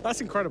comeback.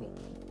 That's incredible.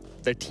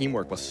 Their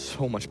teamwork was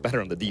so much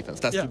better on the defense.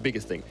 That's the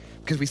biggest thing.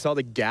 Because we saw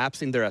the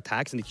gaps in their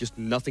attacks and it just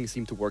nothing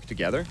seemed to work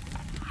together.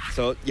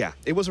 So yeah,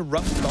 it was a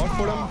rough start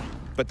for them,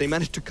 but they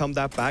managed to come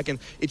that back, and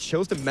it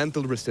shows the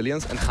mental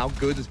resilience and how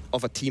good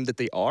of a team that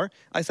they are.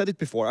 I said it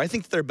before, I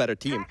think they're a better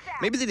team.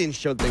 Maybe they didn't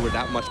show that they were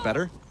that much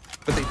better,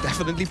 but they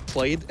definitely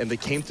played and they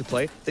came to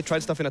play. They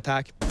tried stuff in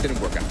attack,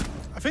 didn't work out.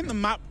 I think the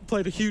map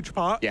played a huge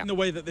part in the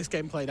way that this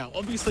game played out.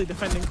 Obviously,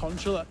 defending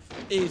Consulate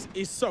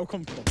is so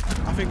comfortable.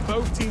 I think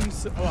both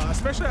teams, well,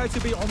 especially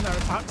ITB on their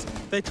attacks,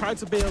 they tried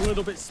to be a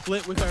little bit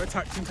split with their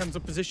attacks in terms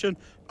of position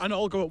and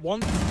all go at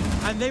once.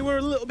 And they were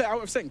a little bit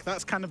out of sync.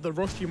 That's kind of the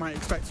rush you might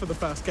expect for the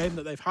first game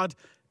that they've had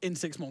in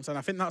 6 months. And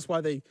I think that's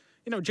why they,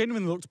 you know,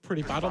 genuinely looked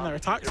pretty bad on their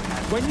attacks.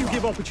 When you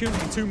give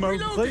opportunity to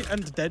Mobley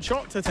and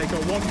Deadshot to take a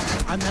 1,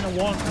 and then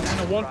a 1, and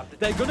then a 1,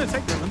 they're going to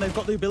take them, and they've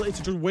got the ability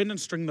to just win and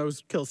string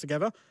those kills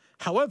together.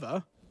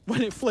 However,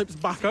 when it flips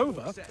back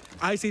over,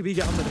 ITB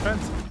get on the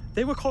defense.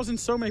 They were causing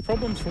so many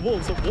problems for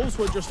Wolves that Wolves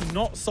were just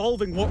not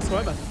solving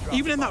whatsoever.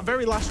 Even in that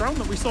very last round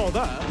that we saw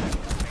there,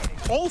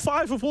 all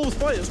 5 of Wolves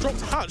players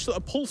dropped a hatch that a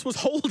Pulse was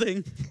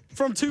holding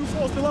from 2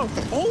 floors below.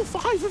 All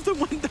 5 of them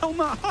went down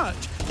that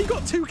hatch. He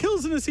got 2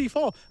 kills in a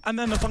C4, and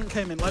then the plant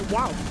came in. Like,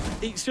 wow.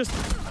 It's just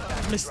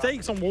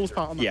mistakes on Wolves'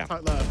 part on that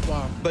attack there.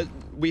 Wow. But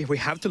we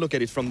have to look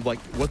at it from, like,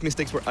 what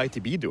mistakes were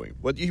ITB doing?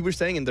 What you were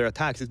saying in their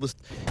attacks, it was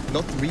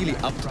not really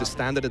up to the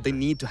standard that they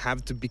need to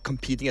have to be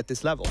competing at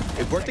this level.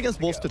 It worked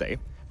against Wolves today,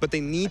 but they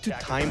need to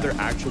time their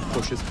actual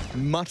pushes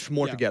much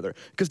more together.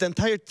 Because the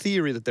entire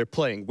theory that they're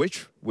playing,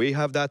 which we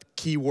have that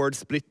keyword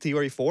split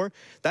theory for,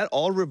 that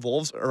all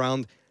revolves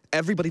around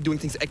everybody doing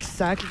things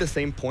exactly the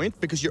same point,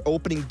 because you're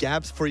opening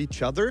gaps for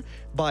each other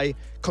by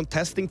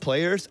contesting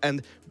players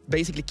and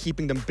basically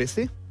keeping them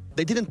busy.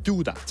 They didn't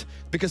do that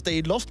because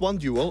they lost 1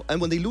 duel, and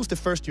when they lose the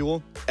first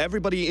duel,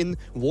 everybody in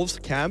Wolves'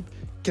 camp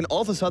can all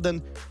of a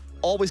sudden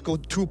always go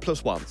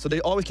 2+1. So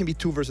they always can be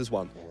 2 versus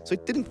 1. So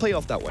it didn't play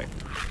off that way.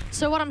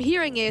 So what I'm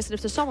hearing is, and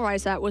if to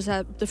summarize that, was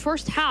that the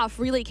first half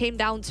really came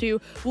down to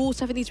Wolves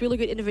having these really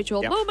good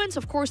individual moments.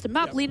 Of course, the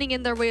map leaning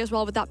in their way as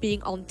well, with that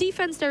being on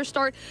defense, their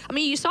start. I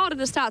mean, you saw it in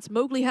the stats.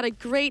 Mobley had a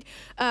great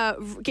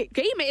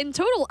game in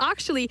total,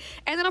 actually.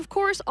 And then, of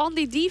course, on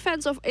the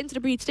defense of Into the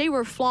Breach, they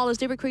were flawless.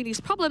 They were creating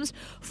these problems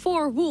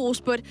for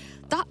Wolves, but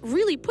that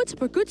really puts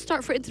up a good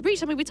start for Into the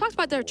Breach. I mean, we talked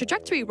about their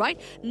trajectory, right?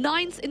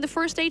 9th in the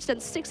first stage, then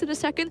 6th in the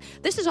second.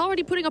 This is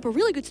already putting up a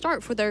really good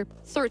start for their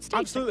 3rd stage.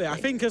 Absolutely. I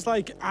think as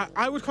like,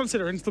 I would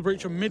consider Into the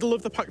Breach a middle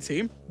of the pack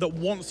team that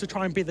wants to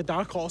try and be the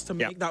dark horse to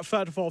make that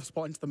 3rd or 4th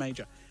spot into the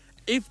major.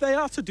 If they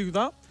are to do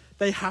that,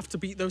 they have to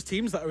beat those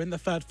teams that are in the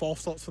 3rd, 4th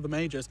slots for the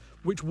majors,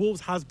 which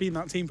Wolves has been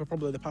that team for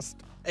probably the past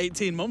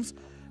 18 months.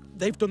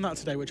 They've done that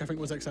today, which I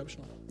think was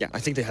exceptional. Yeah, I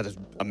think they had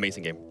an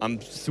amazing game.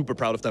 I'm super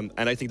proud of them,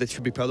 and I think they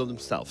should be proud of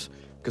themselves,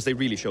 because they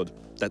really showed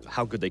that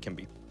how good they can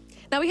be.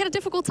 Now, we had a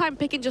difficult time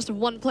picking just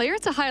 1 player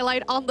to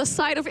highlight on the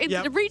side of Into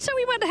the Breach, so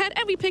we went ahead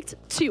and we picked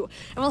 2.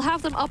 And we'll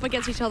have them up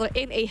against each other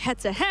in a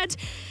head-to-head.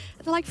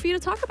 I'd like for you to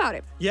talk about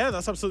it. Yeah,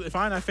 that's absolutely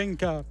fine. I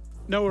think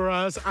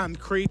Noah and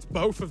Creed,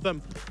 both of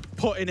them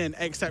putting in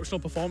exceptional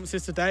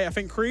performances today. I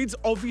think Creed's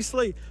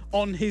obviously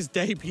on his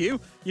debut,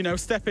 you know,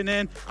 stepping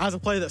in as a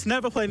player that's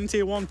never played in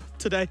Tier 1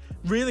 today,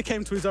 really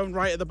came to his own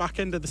right at the back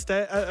end of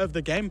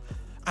the game.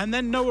 And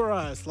then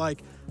Noah,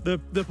 like the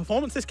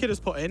performance this kid has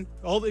put in,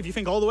 if you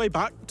think all the way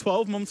back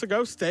 12 months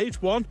ago, stage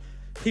 1,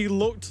 he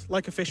looked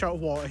like a fish out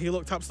of water. He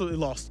looked absolutely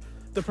lost.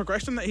 The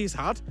progression that he's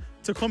had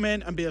to come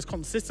in and be as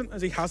consistent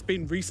as he has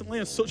been recently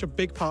as such a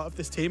big part of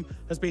this team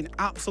has been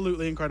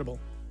absolutely incredible.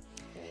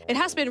 It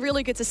has been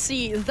really good to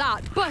see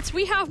that. But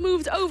we have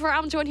moved over.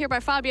 I'm joined here by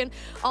Fabian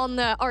on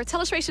our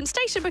Telestration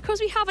station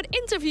because we have an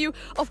interview,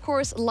 of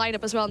course,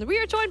 lineup as well. And we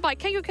are joined by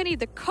Kengo Kenny,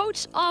 the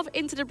coach of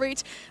Into the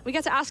Breach. We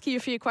get to ask you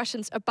a few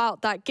questions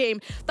about that game.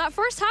 That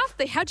first half,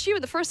 they had you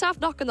in the first half,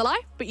 not gonna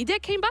lie, but you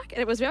did came back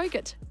and it was very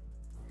good.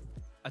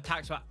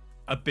 Attacks were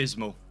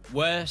abysmal.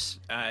 Worse.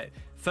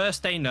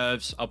 First day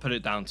nerves, I'll put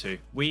it down to.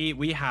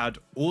 We had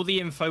all the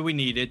info we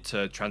needed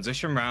to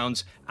transition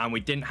rounds, and we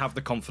didn't have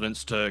the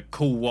confidence to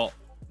call what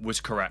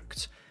was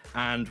correct.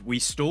 And we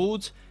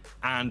stalled,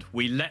 and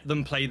we let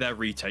them play their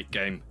retake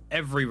game.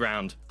 Every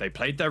round, they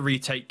played their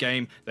retake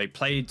game. They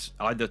played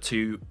either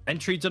to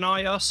entry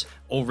deny us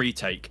or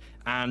retake.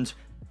 And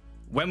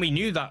when we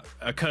knew that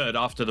occurred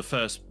after the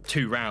first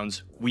 2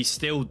 rounds, we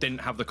still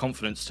didn't have the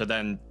confidence to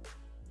then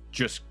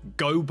just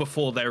go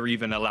before they're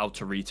even allowed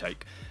to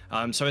retake.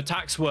 So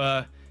attacks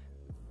were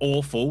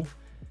awful,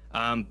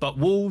 but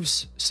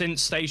Wolves,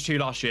 since stage 2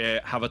 last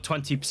year, have a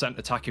 20%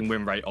 attacking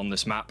win rate on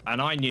this map,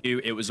 and I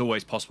knew it was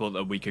always possible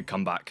that we could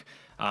come back.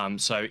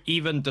 So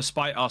even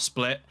despite our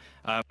split,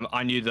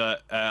 I knew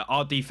that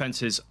our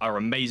defenses are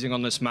amazing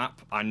on this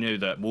map. I knew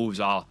that Wolves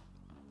are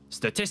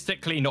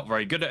statistically not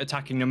very good at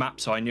attacking the map,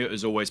 so I knew it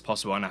was always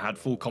possible, and I had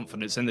full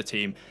confidence in the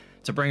team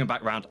to bring them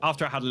back round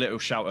after I had a little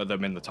shout at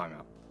them in the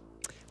timeout.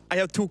 I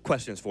have 2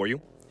 questions for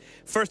you.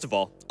 First of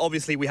all,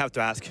 obviously we have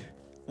to ask,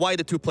 why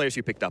the 2 players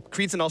you picked up?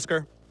 Creeds and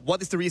Oscar,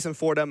 what is the reason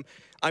for them?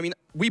 I mean,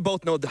 we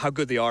both know how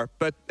good they are,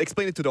 but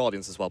explain it to the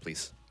audience as well,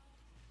 please.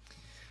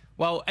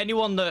 Well,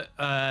 anyone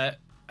that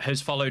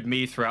has followed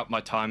me throughout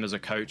my time as a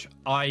coach,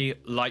 I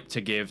like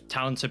to give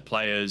talented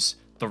players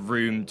the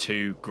room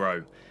to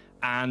grow.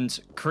 And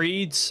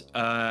Creed's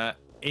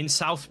in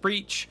South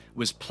Breach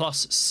was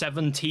plus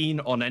 17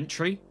 on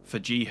entry for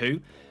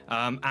Jihu.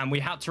 And we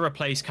had to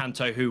replace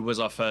Kanto, who was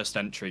our first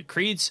entry.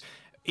 Creed's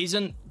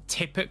isn't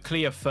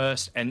typically a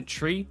first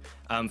entry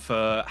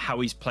for how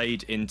he's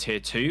played in Tier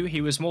 2.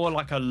 He was more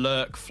like a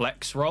lurk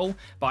flex role.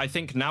 But I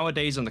think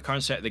nowadays in the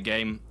current state of the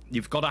game,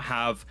 you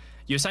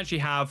essentially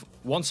have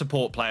 1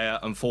 support player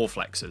and 4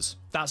 flexers.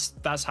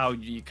 That's how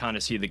you kind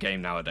of see the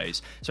game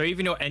nowadays. So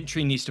even your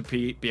entry needs to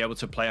be able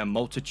to play a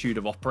multitude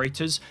of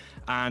operators.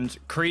 And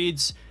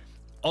Creed's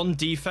on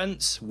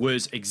defense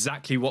was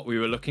exactly what we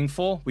were looking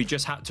for. We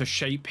just had to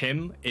shape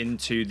him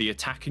into the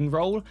attacking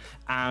role,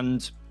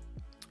 and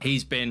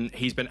he's been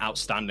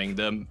outstanding.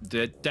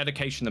 The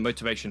dedication, the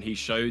motivation he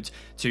showed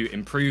to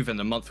improve in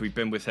the month we've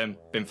been with him,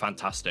 been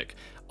fantastic.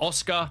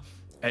 Oscar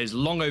is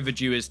long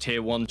overdue his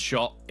Tier 1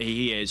 shot.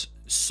 He is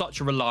such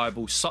a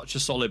reliable, such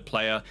a solid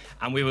player,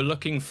 and we were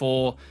looking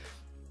for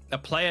a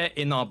player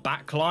in our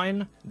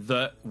backline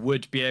that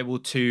would be able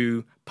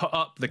to put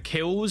up the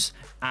kills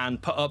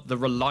and put up the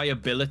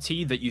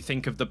reliability that you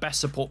think of the best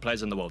support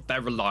players in the world.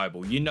 They're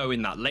reliable. You know,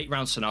 in that late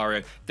round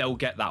scenario, they'll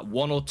get that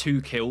 1 or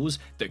 2 kills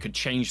that could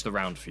change the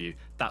round for you.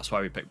 That's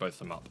why we picked both of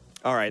them up.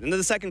 All right, and then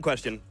the second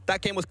question.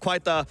 That game was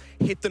quite a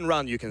hit and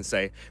run, you can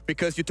say,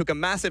 because you took a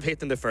massive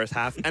hit in the first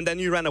half and then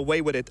you ran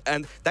away with it.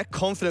 And that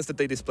confidence that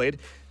they displayed,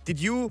 did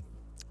you,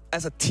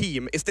 as a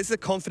team, is this a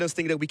confidence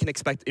thing that we can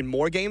expect in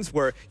more games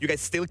where you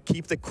guys still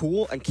keep the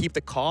cool and keep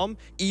the calm,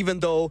 even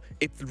though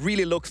it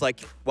really looks like,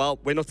 well,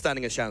 we're not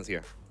standing a chance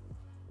here?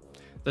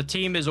 The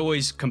team is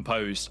always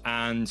composed,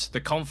 and the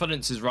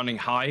confidence is running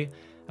high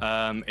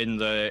in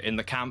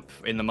the camp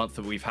in the month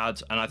that we've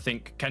had. And I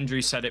think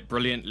Kendry said it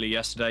brilliantly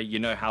yesterday. You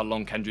know how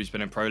long Kendry's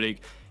been in Pro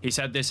League. He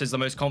said this is the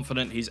most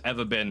confident he's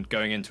ever been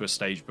going into a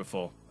stage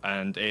before.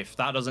 And if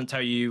that doesn't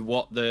tell you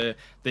what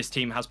this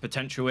team has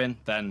potential in,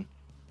 then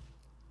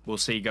we'll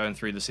see going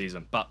through the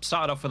season. But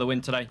started off with a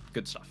win today.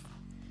 Good stuff.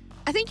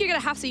 I think you're going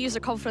to have to use the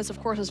confidence,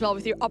 of course, as well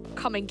with your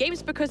upcoming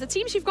games, because the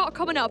teams you've got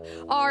coming up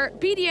are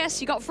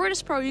BDS, you got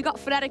Virtus Pro, you got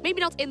Fnatic, maybe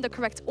not in the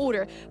correct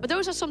order, but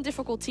those are some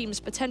difficult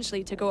teams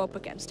potentially to go up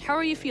against. How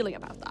are you feeling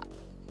about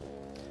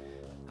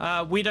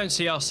that? We don't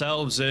see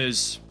ourselves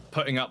as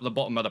putting up the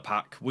bottom of the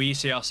pack. We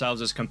see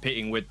ourselves as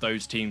competing with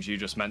those teams you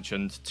just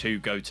mentioned to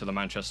go to the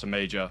Manchester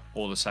Major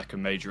or the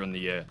second major in the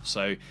year.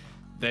 So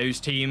those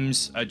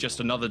teams are just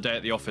another day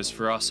at the office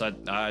for us.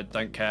 I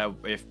don't care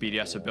if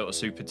BDS have built a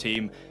super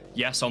team.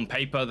 Yes, on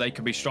paper, they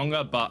could be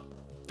stronger, but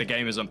the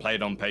game isn't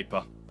played on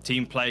paper.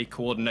 Team play,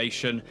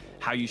 coordination,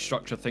 how you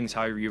structure things,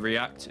 how you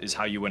react is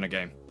how you win a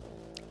game.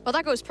 Well,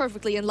 that goes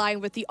perfectly in line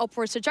with the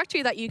upward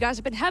trajectory that you guys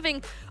have been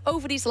having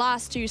over these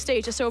last 2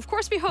 stages. So, of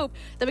course, we hope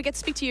that we get to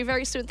speak to you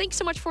very soon. Thanks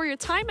so much for your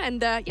time,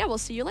 and yeah, we'll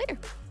see you later.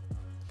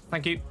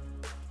 Thank you.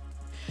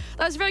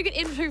 That was a very good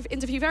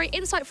interview, very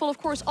insightful, of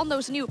course, on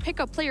those new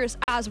pickup players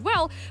as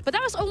well. But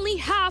that was only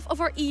half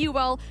of our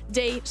EUL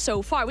day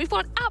so far. We've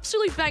got an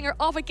absolute banger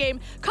of a game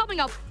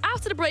coming up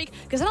after the break,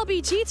 because that'll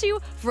be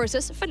G2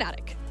 versus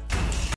Fnatic.